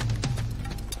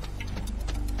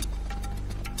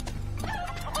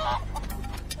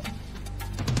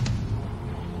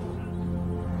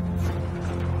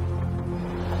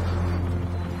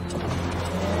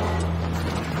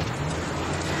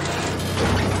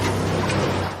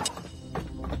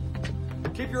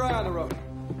 Keep your eye on the road.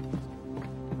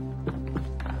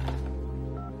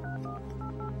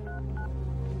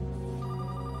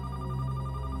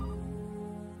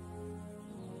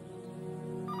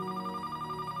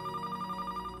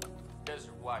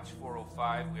 Desert Watch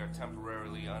 405, we are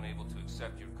temporarily unable to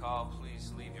accept your call.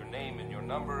 Please leave your name and your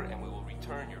number, and we will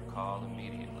return your call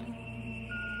immediately.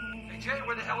 Hey, Jay,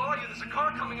 where the hell are you? There's a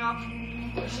car coming up.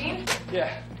 Machine?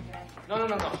 Yeah. No,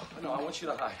 I want you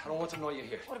to hide. I don't want them to know you're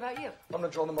here. What about you? I'm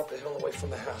gonna draw them up the hill away from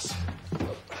the house.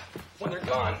 When they're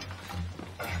gone,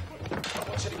 I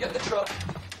want you to get in the truck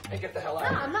and get the hell out.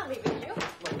 No, I'm not leaving you.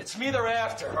 Look, it's me they're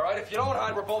after, all right? If you don't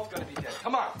hide, we're both gonna be dead.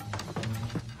 Come on.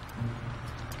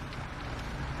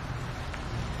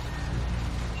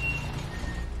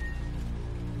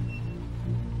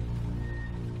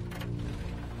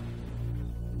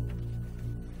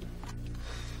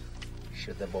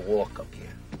 Should never walk up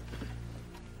here.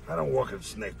 I don't walk in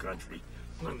snake country.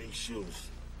 Not in these shoes.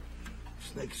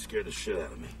 Snakes scared the shit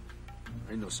out of me.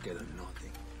 I ain't no scared of nothing.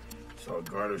 Saw a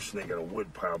garter snake in a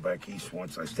wood pile back east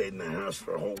once. I stayed in the house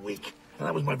for a whole week. And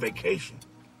that was my vacation.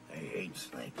 I hate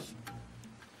snakes.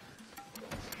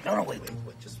 No, wait.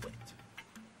 Just wait.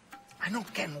 I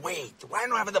can wait. Why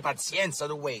not have the pacienza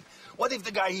to wait? What if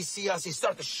the guy, he see us, he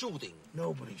start shooting?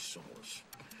 Nobody saw us.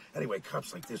 Anyway,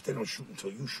 cops like this, they don't shoot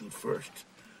until you shoot first.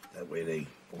 That way they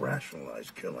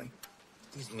rationalize killing.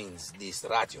 This means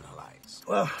rationalize.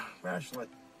 Well, rationalize...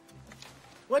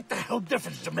 What the hell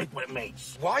difference does it make what it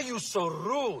makes? Why are you so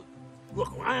rude?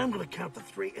 Look, I am going to count to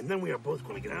 3, and then we are both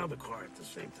going to get out of the car at the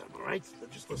same time, all right? So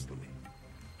just listen to me.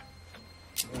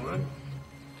 1,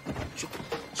 2,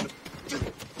 3.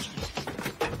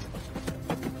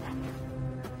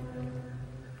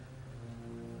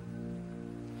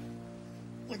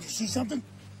 What, you see something?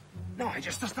 No, I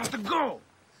just start to go.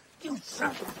 You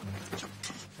stick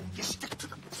to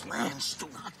the plans, do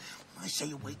not. When I say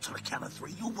you wait till the count of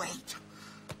 3, you wait.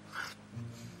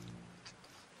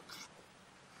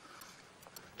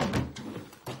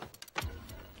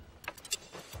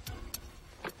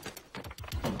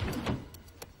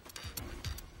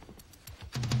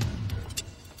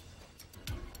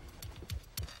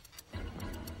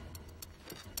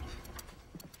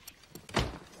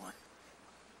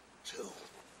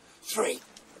 3.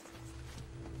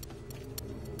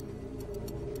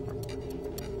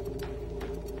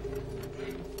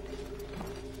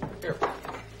 Here.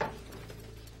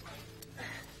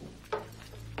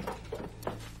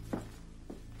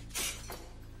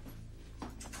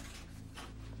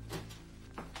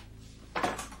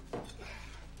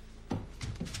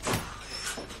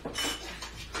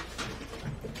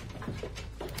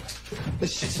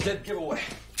 This shit's a dead giveaway.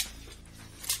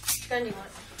 Which gun do you want?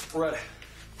 Red.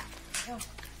 Oh.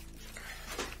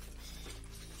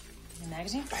 The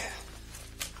magazine?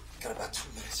 Got about 2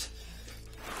 minutes.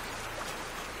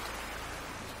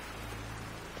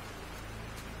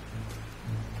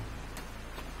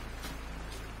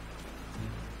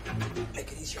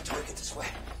 Make it easier to get this way.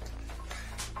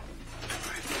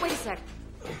 Wait a sec.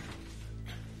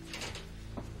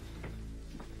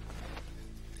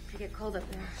 Could get cold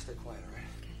up there. Stay quiet, all right?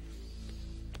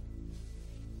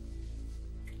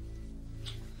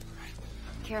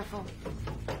 Careful.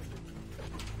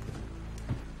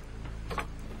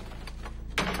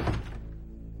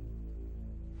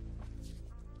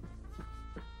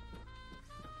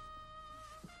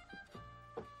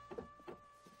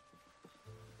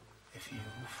 If you,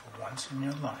 for once in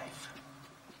your life,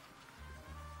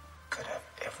 could have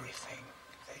everything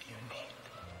that you need.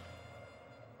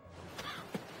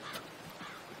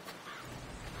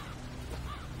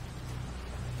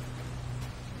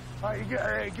 All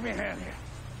right, give me a hand here.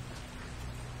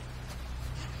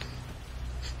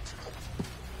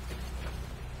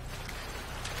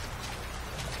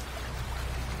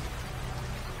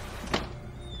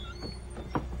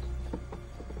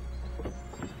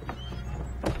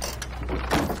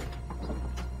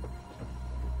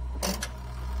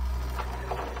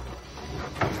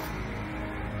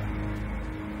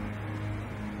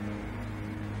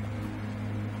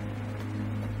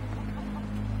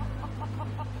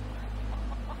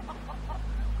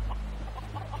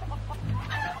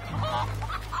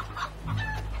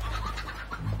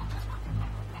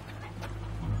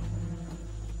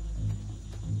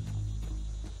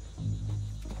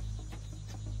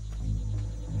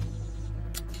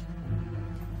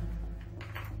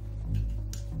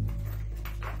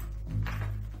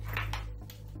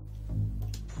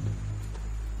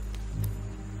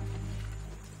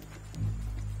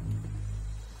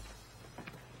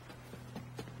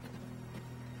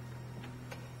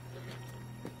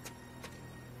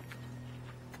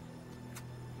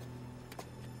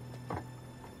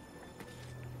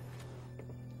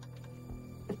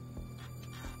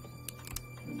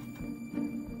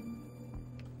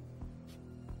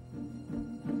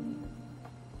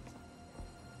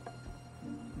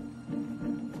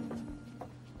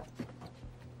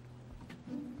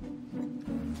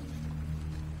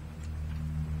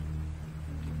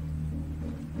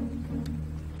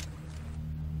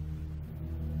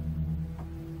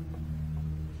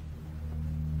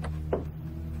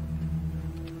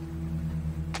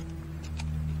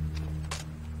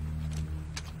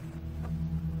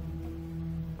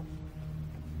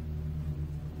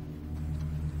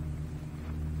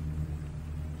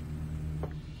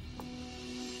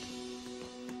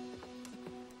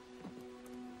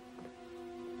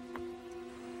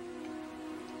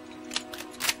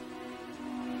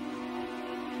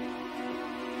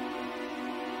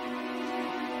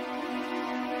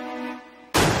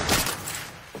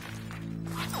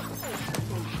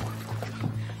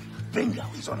 Bingo,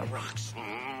 he's on the rocks.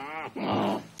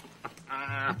 What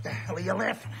the hell are you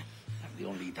laughing at? I'm the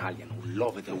only Italian who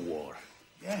loved the war.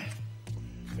 Yeah?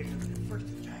 Figured the first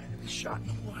Italian to be shot in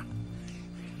the war.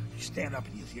 You stand up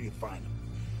and you see you find him.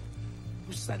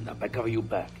 You stand up, I cover you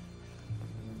back.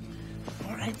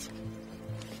 All right.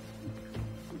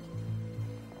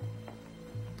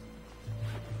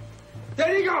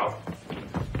 There you go!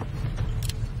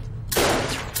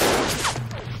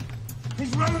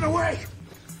 He's running away!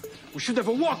 We should have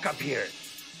a walk up here.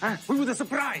 Huh? We would have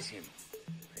surprised him.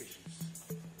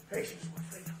 Patience, my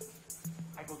friend.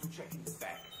 I go to check in the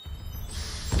back.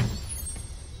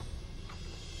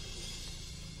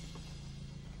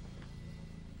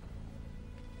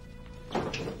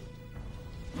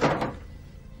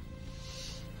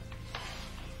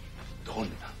 Donna.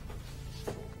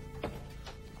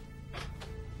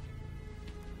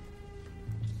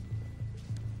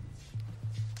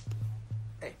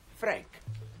 Hey, Frank.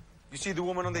 You see the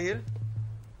woman on the hill?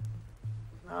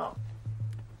 No.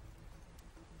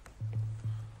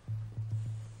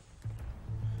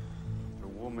 The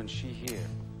woman she here.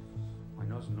 My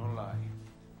nose no lie.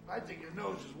 I think your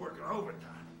nose is working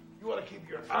overtime. You ought to keep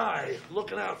your eye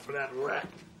looking out for that rat.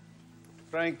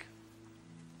 Frank,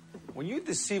 when you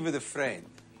deceive a friend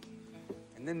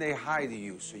And then they hide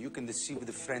you so you can deceive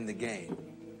the friend again.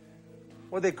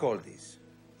 What they call this?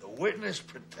 The Witness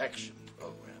Protection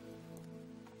Program.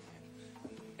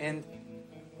 And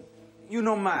you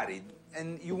not married,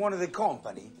 and you wanted the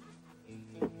company.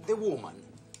 The woman.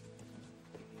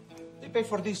 They pay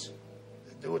for this.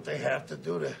 They do what they have to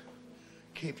do to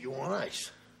keep you on ice.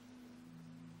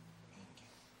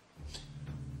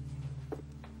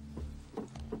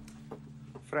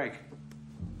 Frank.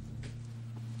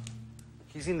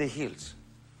 He's in the hills.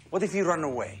 What if he run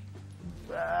away?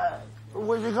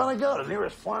 Where's he gonna go? The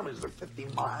nearest farm is 50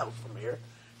 miles from here.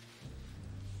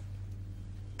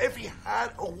 If he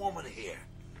had a woman here,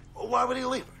 well, why would he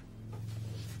leave her?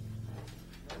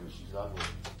 Maybe she's ugly.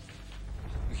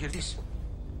 You hear this?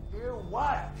 Hear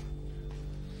what?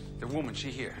 The woman,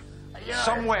 she here. Yeah,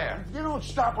 Somewhere. You don't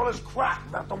stop all this crap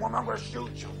about the woman, I'm gonna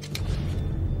shoot you.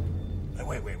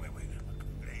 Wait.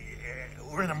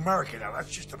 We're in America now. That's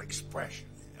just an expression.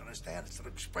 You understand? It's an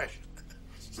expression.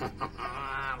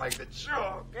 Like the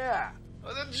joke, yeah.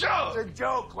 The joke. It's a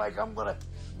joke. Like I'm gonna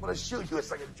shoot you.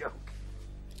 It's like a joke.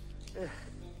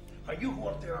 Are you go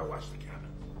up there? I watch the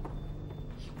camera.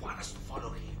 He wants us to follow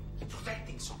him. He's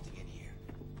protecting something in here.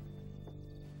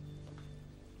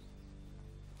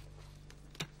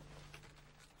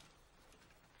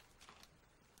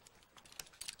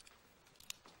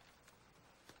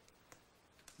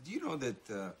 Do you know that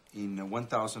in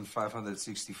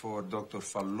 1564, Dr.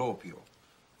 Fallopio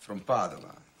from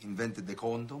Padova invented the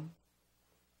condom?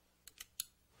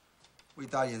 We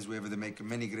Italians, we have to make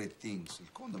many great things. The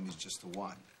condom is just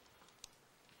one.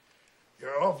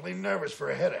 You're awfully nervous for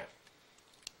a hitter.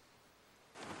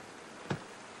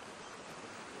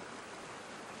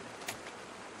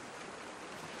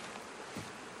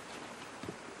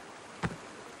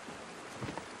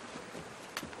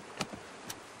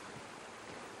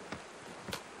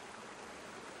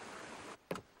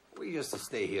 We used to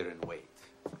stay here and wait.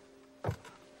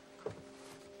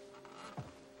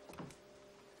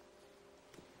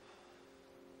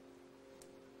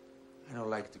 I don't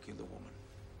like to kill the woman.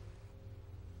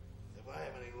 If I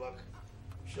have any luck,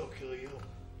 she'll kill you.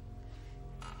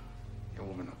 The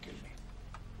woman don't kill me.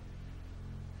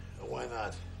 Why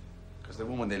not? Because the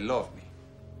woman, they love me.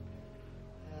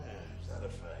 Is that a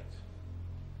fact?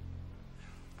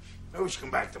 Maybe we should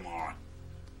come back tomorrow.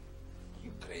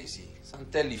 You crazy.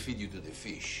 Santelli feed you to the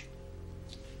fish.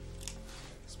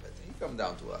 It's better. He come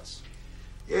down to us.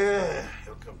 Yeah,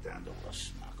 he'll come down to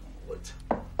us. Knock on wood.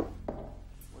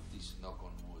 What is knock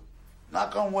on wood?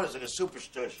 Knock on wood is like a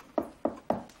superstition.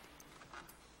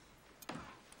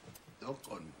 Knock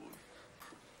on wood.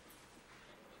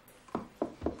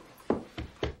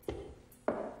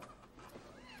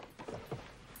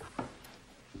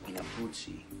 In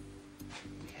Abruzzi,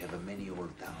 we have a many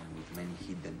old town with many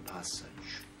hidden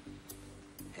passage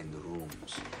and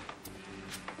rooms.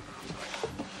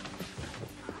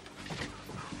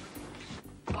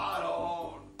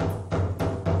 Maron!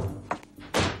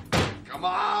 Come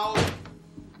out!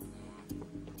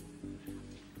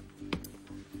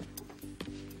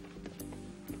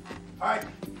 All right,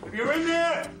 if you're in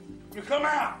there, you come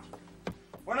out.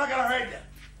 We're not gonna hurt you.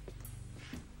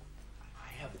 I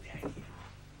have the idea.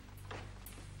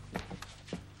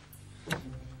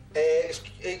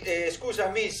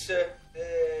 Scusa, miss. I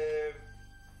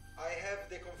have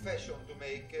the confession to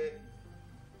make.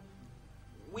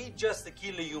 We just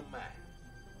kill a human.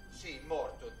 Sì,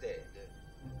 morto, dead.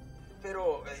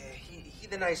 Però he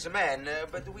the nice man,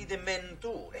 but we the men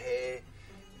too.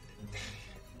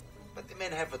 But the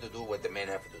men have to do what the men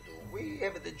have to do. We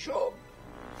have the job.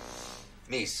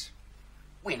 Miss,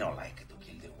 We don't like to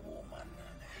kill the woman.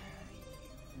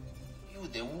 You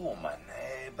the woman,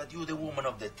 but you the woman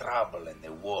of the trouble and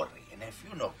the worry. And if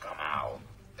you not come out...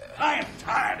 I am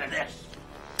tired of this.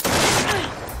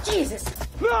 Jesus!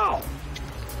 No!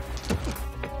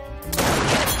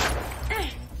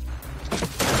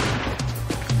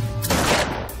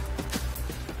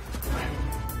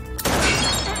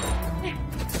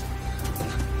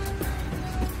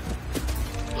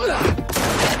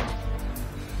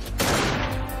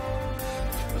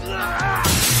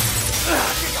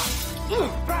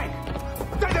 Frank!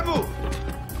 Take the move!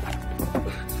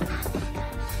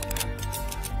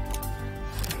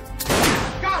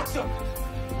 Got him!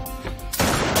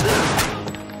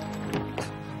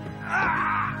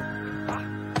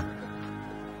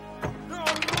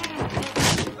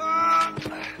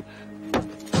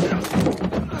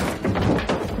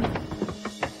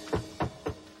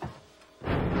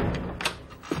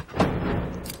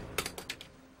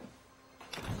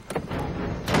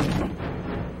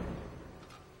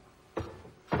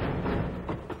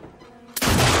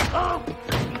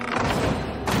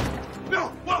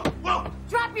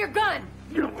 your gun!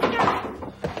 Dick!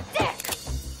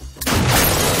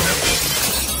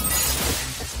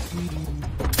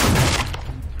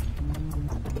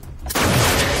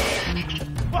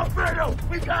 Alfredo,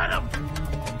 we got him!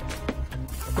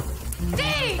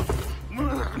 Steve!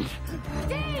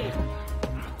 Steve!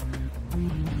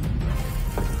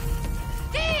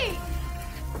 Steve!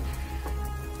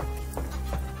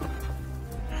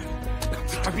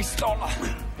 La pistola!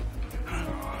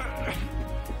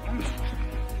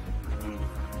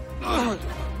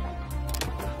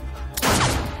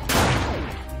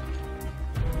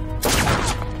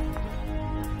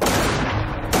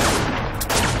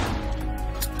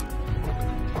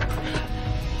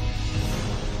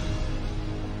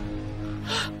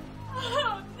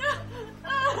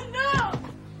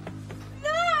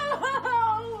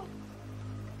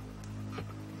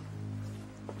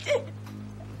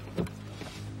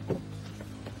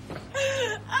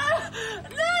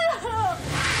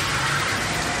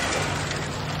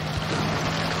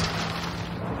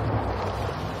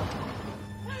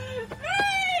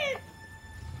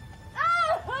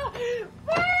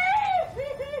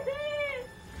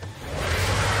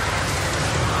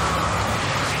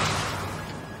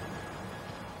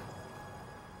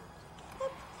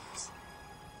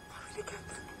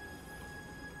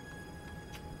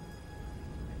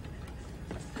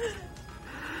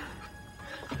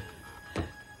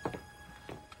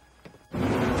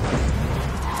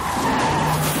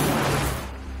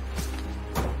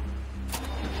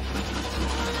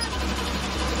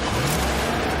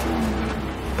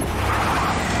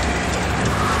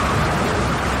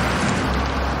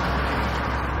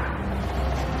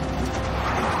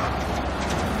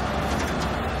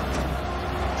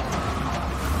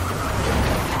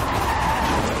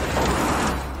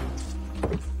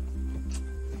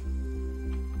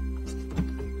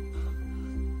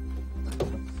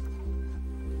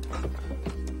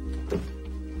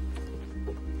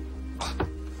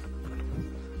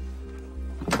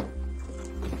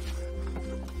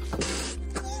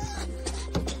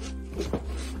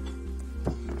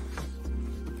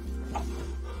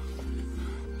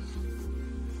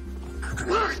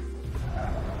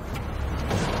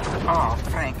 Oh,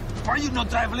 Frank, why you not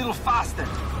drive a little faster?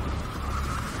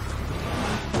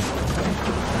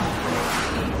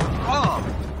 Oh,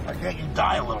 why can't you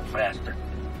die a little faster?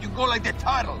 You go like the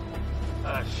turtle.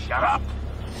 Shut up.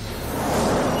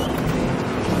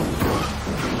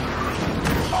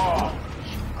 Oh,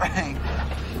 Frank.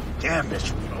 Damn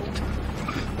this road.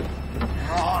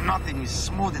 Oh, nothing is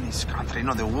smooth in this country.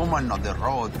 Not the woman, not the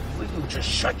road. Will you just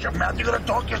shut your mouth? You're gonna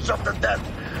talk yourself to death.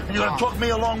 And you're gonna talk me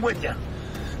along with you.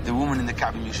 The woman in the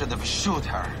cabin, you should have shot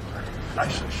her. I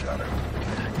should have shot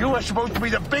her. You were supposed to be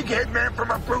the big head man from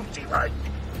Abruzzi, right?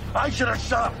 I should have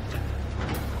shot her.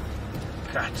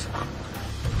 God.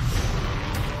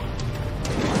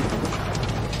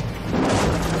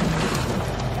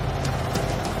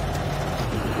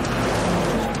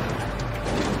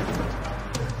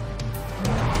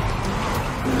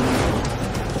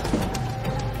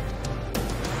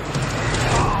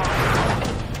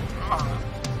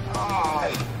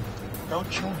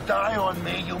 Don't you die on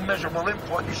me, you miserable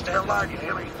import. You stay alive, you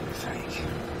hear me? Frank,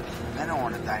 I don't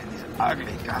want to die in this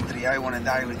ugly country. I want to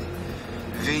die with the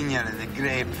vineyard and the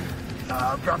grape.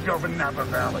 I'll drop you off in Napa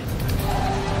Valley.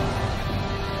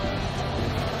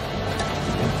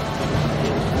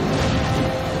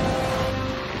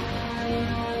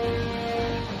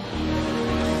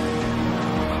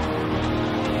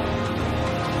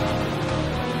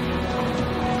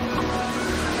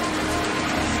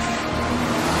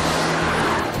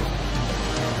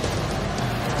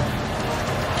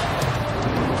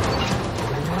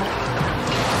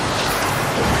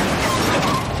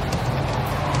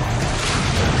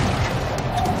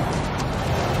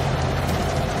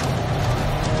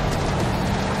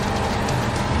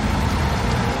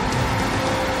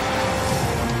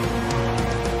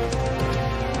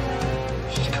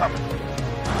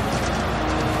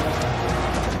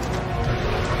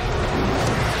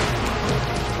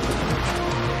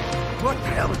 What the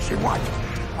hell did she want?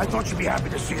 I thought she'd be happy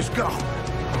to see us go.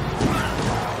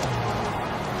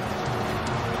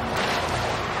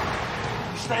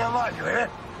 Stay alive, you hear?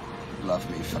 Love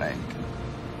me, Frank.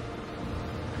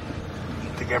 You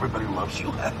think everybody loves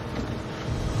you, huh?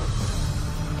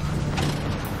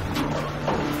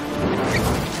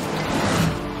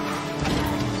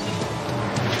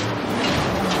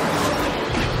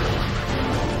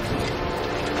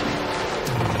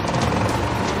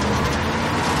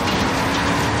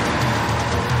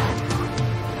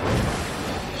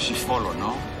 She follow,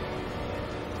 no?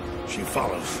 She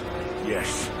follows,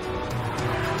 yes.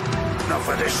 enough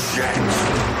of this shit!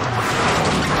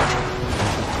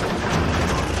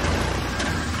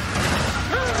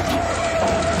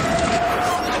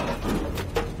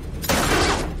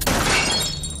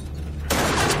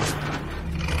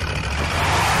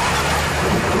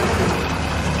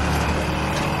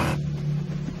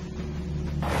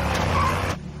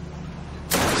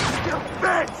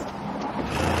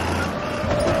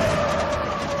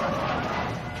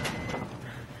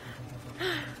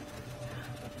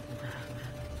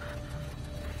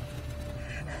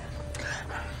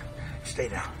 Stay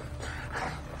down.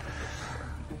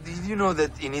 Did you know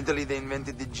that in Italy they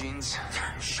invented the jeans?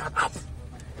 Shut up.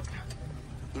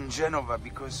 In Genova,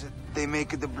 because they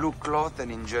make the blue cloth, and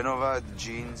in Genova,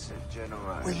 jeans,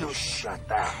 Genova. Will you shut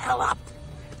the hell up?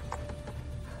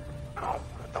 Oh,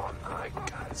 Madonna,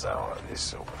 cazzo,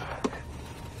 adesso.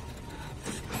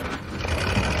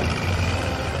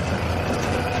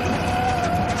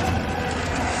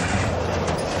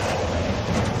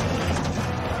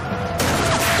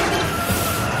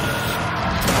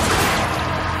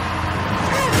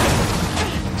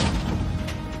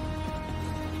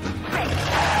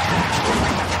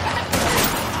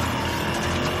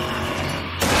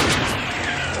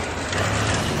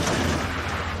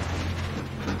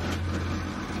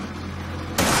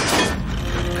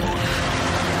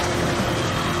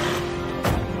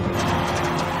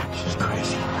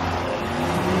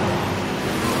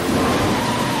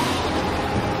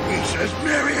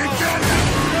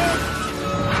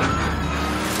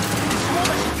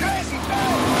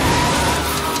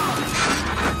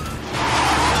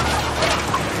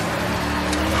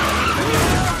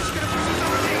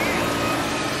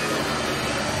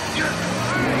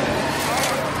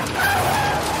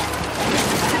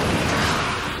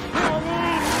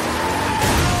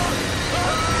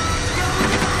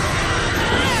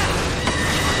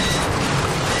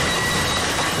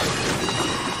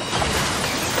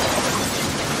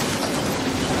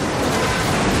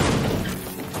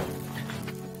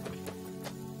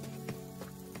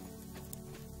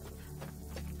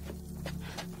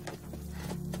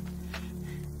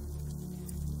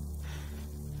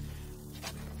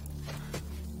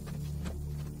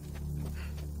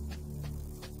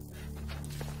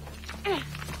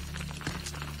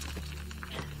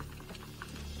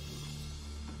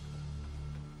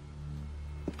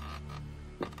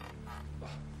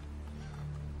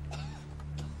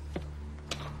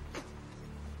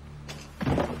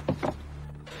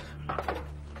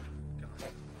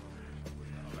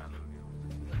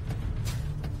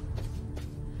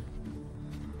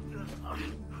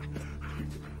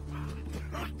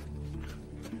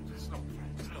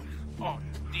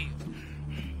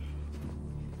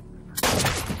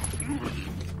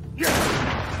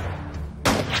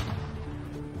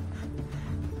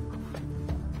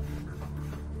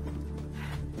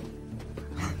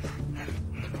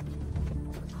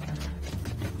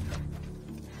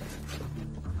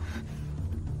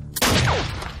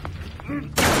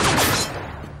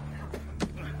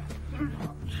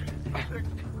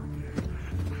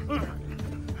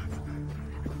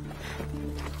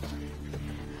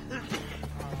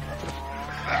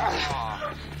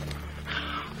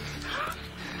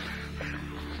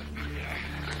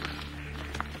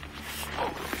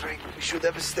 We should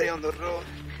ever stay on the road.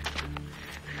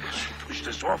 Push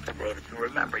this off the road if you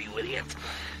remember, you idiot.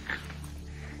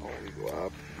 Oh, we go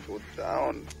up, go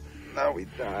down. Now we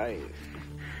die.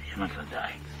 You're not gonna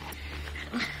die.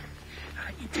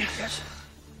 You take this.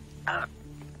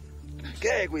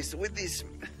 Che è questo? With this...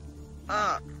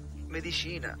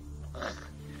 medicina.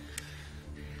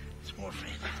 It's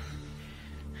morphine.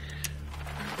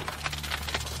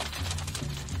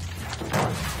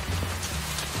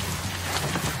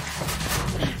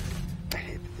 I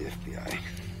hate the FBI.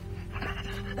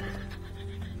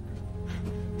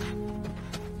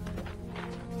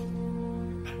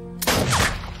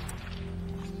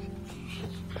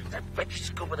 That bitch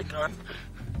just go with a gun.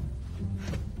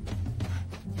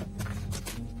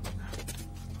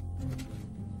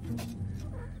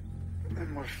 The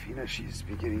morphina, she's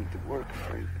beginning to work,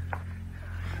 Fred.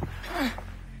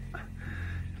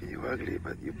 You ugly,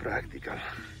 but you practical.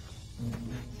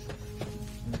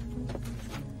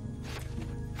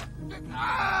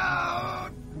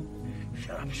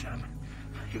 Shut up, shut up.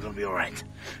 You're gonna be all right.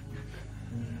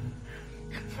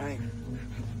 Fine.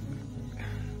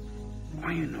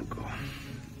 Why you no go?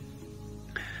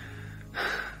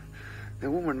 The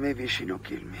woman, maybe she no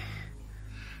kill me.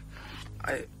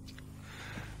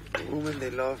 The woman,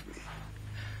 they love me.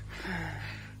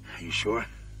 Are you sure?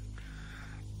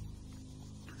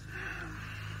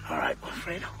 All right,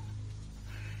 Alfredo.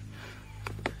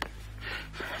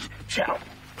 Ciao.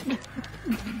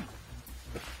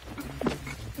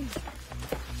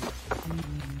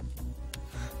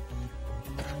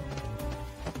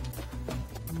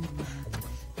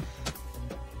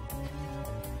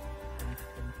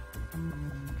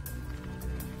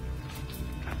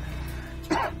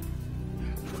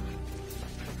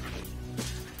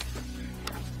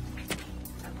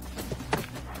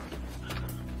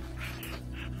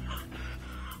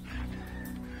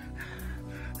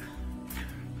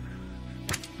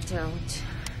 Don't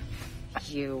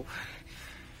you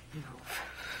move.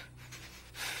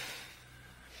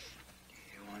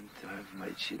 You want to have my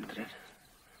children?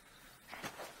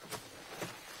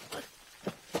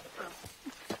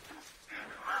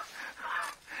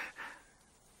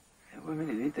 The women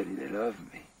in Italy, they love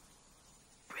me.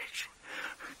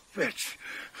 Bitch.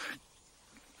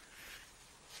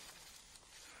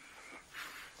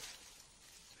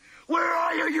 Where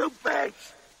are you, you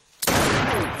bitch?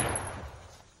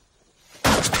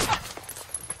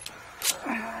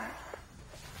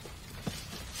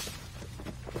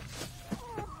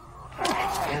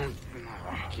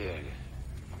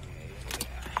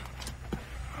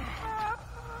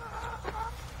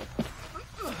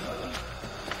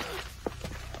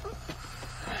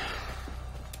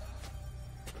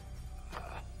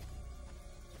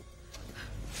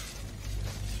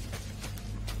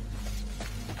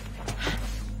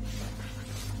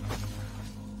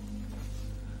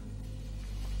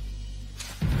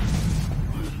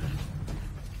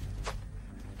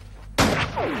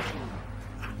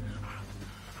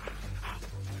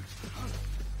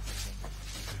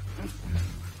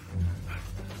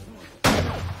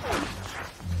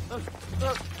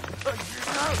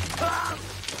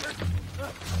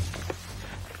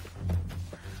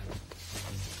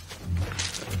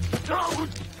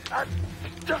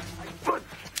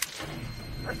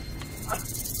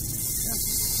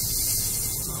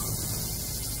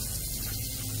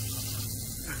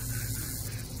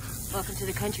 Welcome to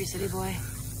the country, city boy.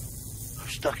 I'm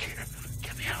stuck here.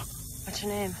 Get me out. What's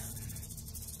your name?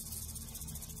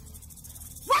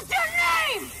 What's your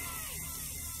name?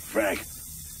 Frank.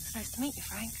 Nice to meet you,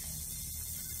 Frank.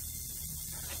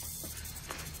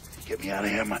 Get me out of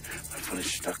here. My foot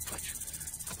is stuck, Butch.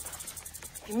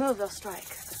 If you move, they'll strike.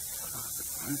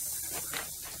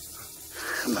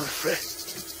 I'm not afraid.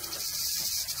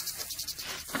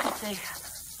 See,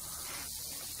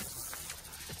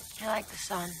 you like the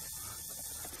sun.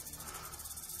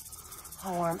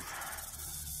 A warmth.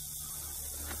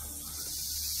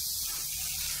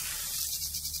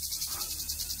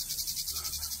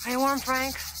 Are you warm,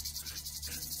 Frank?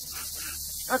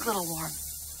 You look a little warm.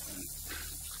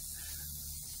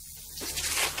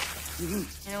 You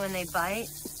know when they bite?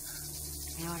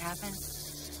 You know what happens?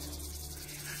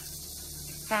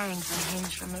 Fangs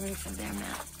unhinge from the roof of their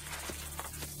mouth.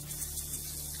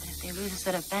 And if they lose a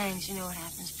set of fangs, you know what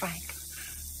happens, Frank?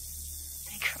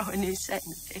 They grow a new set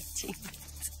in 15 minutes.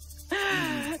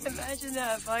 Imagine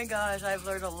that. My gosh, I've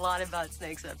learned a lot about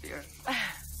snakes up here. I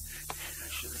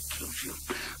should have killed you.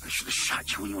 I should have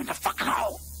shot you when you were in the fucking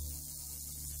hole.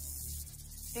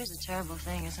 Here's a terrible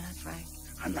thing, isn't it, Frank?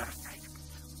 I'm not afraid.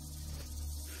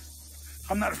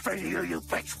 I'm not afraid of you, you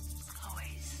bitch.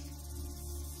 Always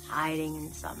hiding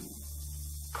in some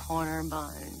corner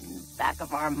behind back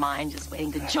of our mind, just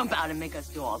waiting to jump out and make us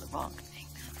do all the wrong things.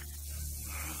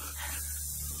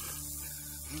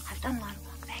 I've done a lot of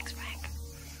wrong things, Frank.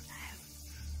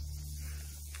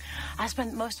 I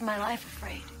spent most of my life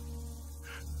afraid.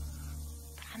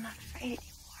 But I'm not afraid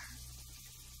anymore.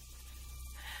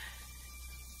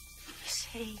 You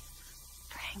see,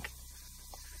 Frank,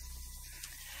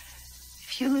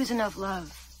 if you lose enough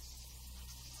love,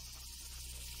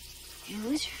 you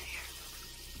lose your fear.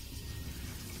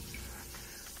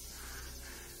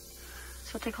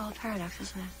 It's what they call a paradox,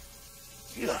 isn't it?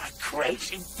 You're a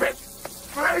crazy bitch.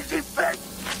 Crazy bitch.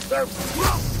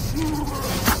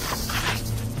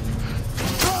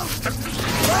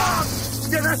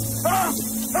 Get it.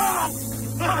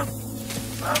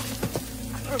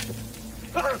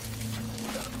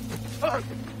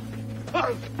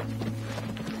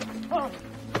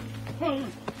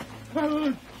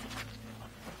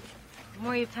 The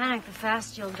more you panic, the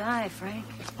faster you'll die, Frank.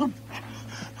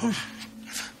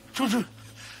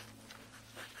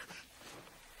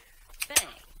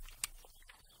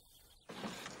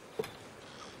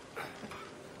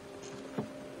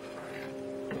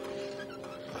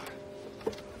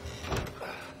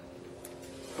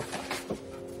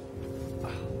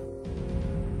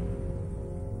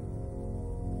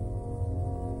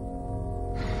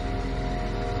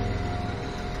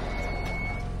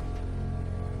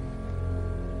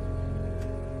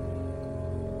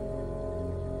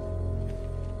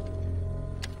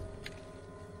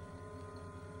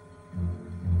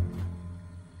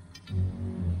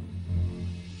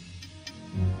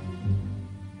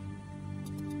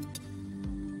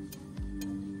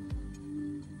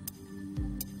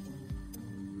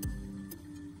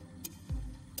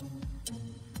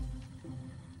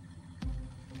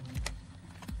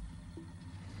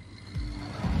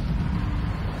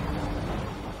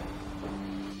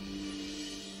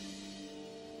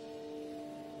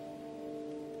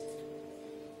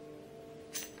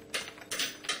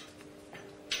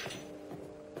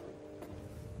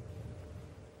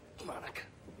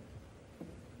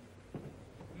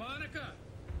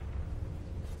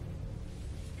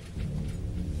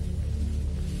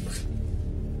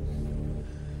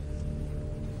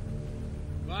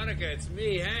 Monica, it's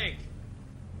me, Hank.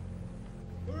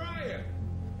 Where are you?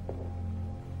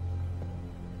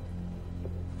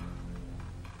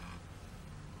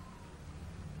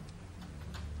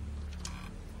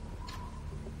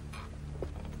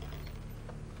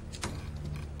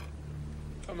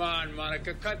 Come on,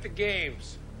 Monica, cut the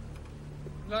games.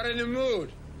 I'm not in the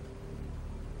mood.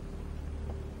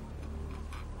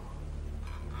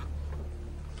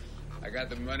 I got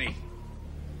the money.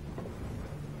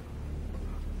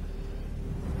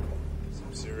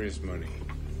 Some serious money.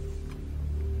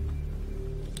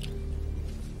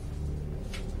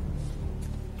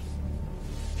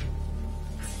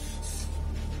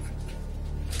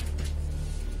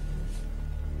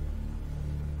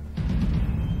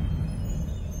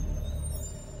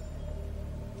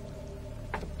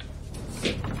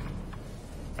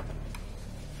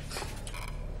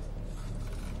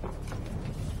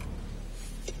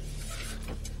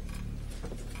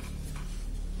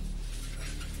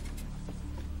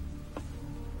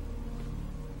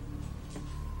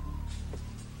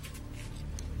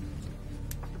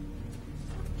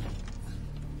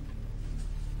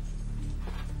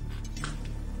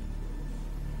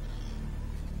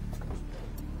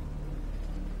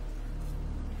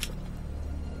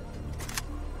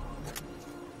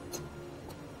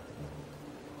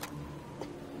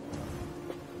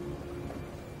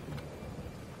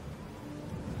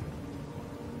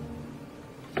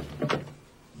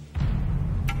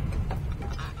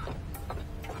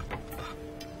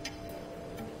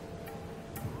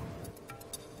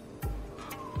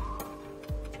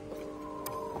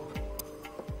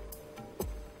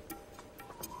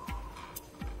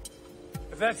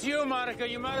 If that's you, Monica,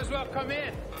 you might as well come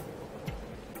in.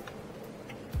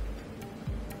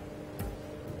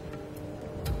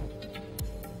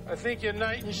 I think your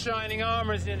knight in shining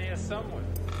armor's in here somewhere.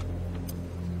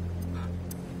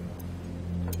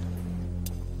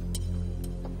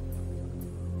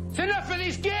 It's enough of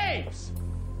these games!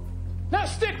 Now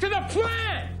stick to the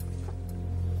plan!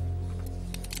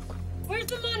 Where's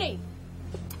the money?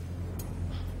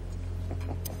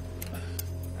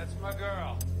 That's my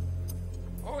girl.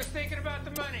 Always thinking about the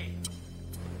money.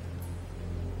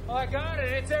 Well, I got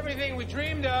it. It's everything we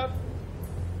dreamed of.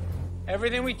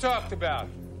 Everything we talked about.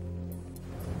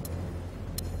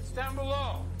 It's down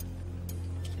below.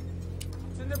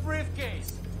 It's in the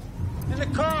briefcase. In the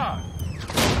car.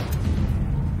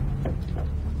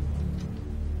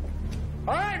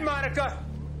 All right, Monica.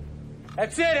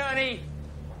 That's it, honey.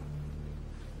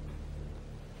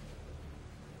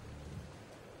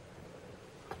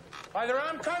 Either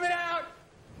I'm coming out,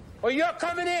 or you're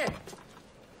coming in.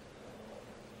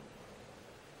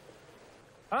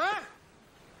 Huh?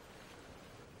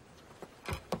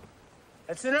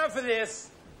 That's enough of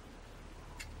this.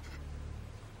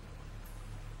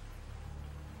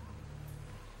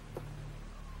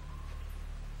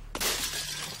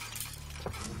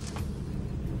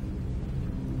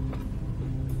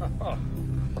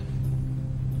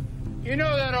 You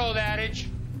know that old adage.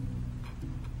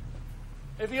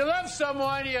 If you love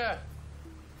someone, you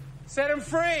set them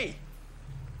free.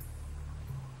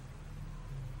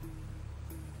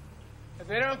 If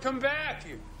they don't come back,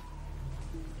 you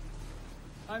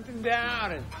hunt them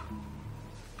down and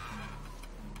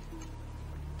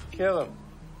kill them.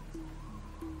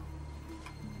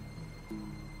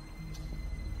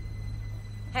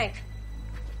 Hank.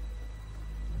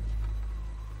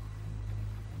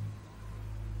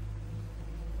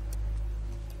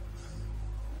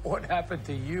 What happened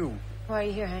to you? Why are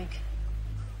you here, Hank?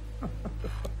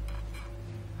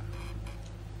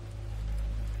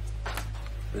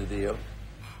 The deal.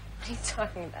 What are you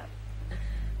talking about?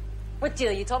 What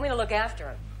deal? You told me to look after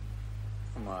him.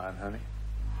 Come on, honey.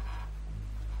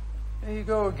 There you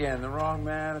go again. The wrong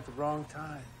man at the wrong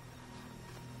time.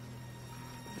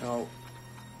 You know,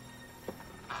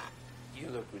 you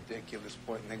look ridiculous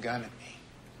pointing the gun at me.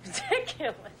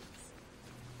 Ridiculous.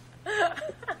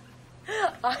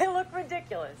 I look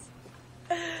ridiculous.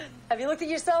 Have you looked at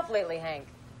yourself lately, Hank?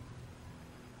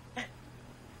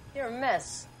 You're a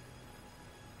mess.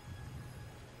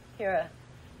 You're a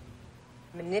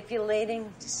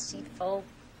manipulating, deceitful,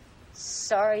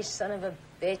 sorry son of a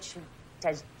bitch who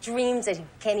has dreams that he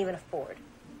can't even afford.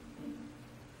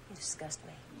 You disgust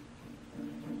me.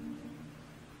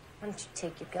 Why don't you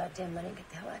take your goddamn money and get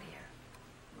the hell out of here?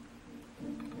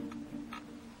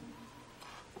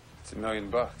 It's $1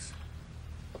 million.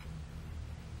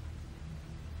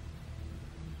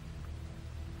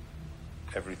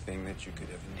 Everything that you could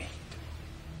ever need.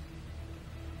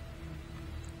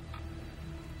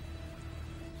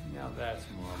 Now that's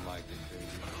more like it, baby.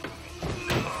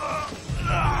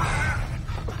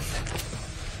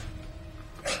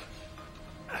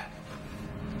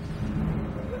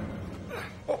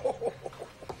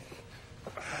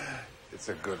 It's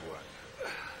a good one.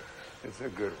 It's a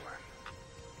good one.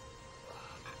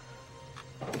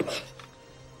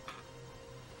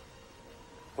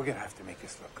 We're gonna have to make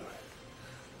this look good.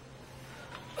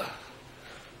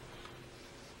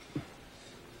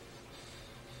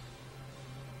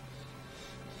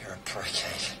 You're a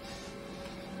prickhead.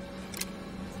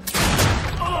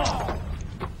 Oh!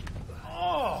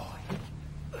 Oh!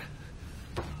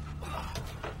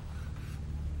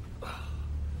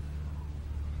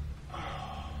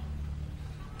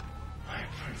 My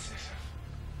princess.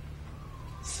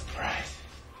 Surprise.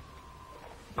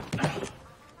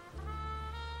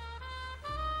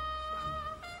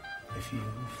 If you,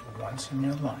 for once in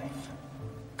your life,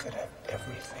 could have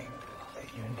everything that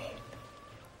you need.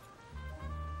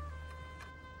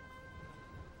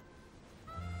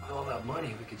 With all that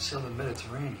money, we could sail the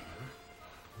Mediterranean, huh?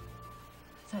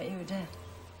 Thought you were dead.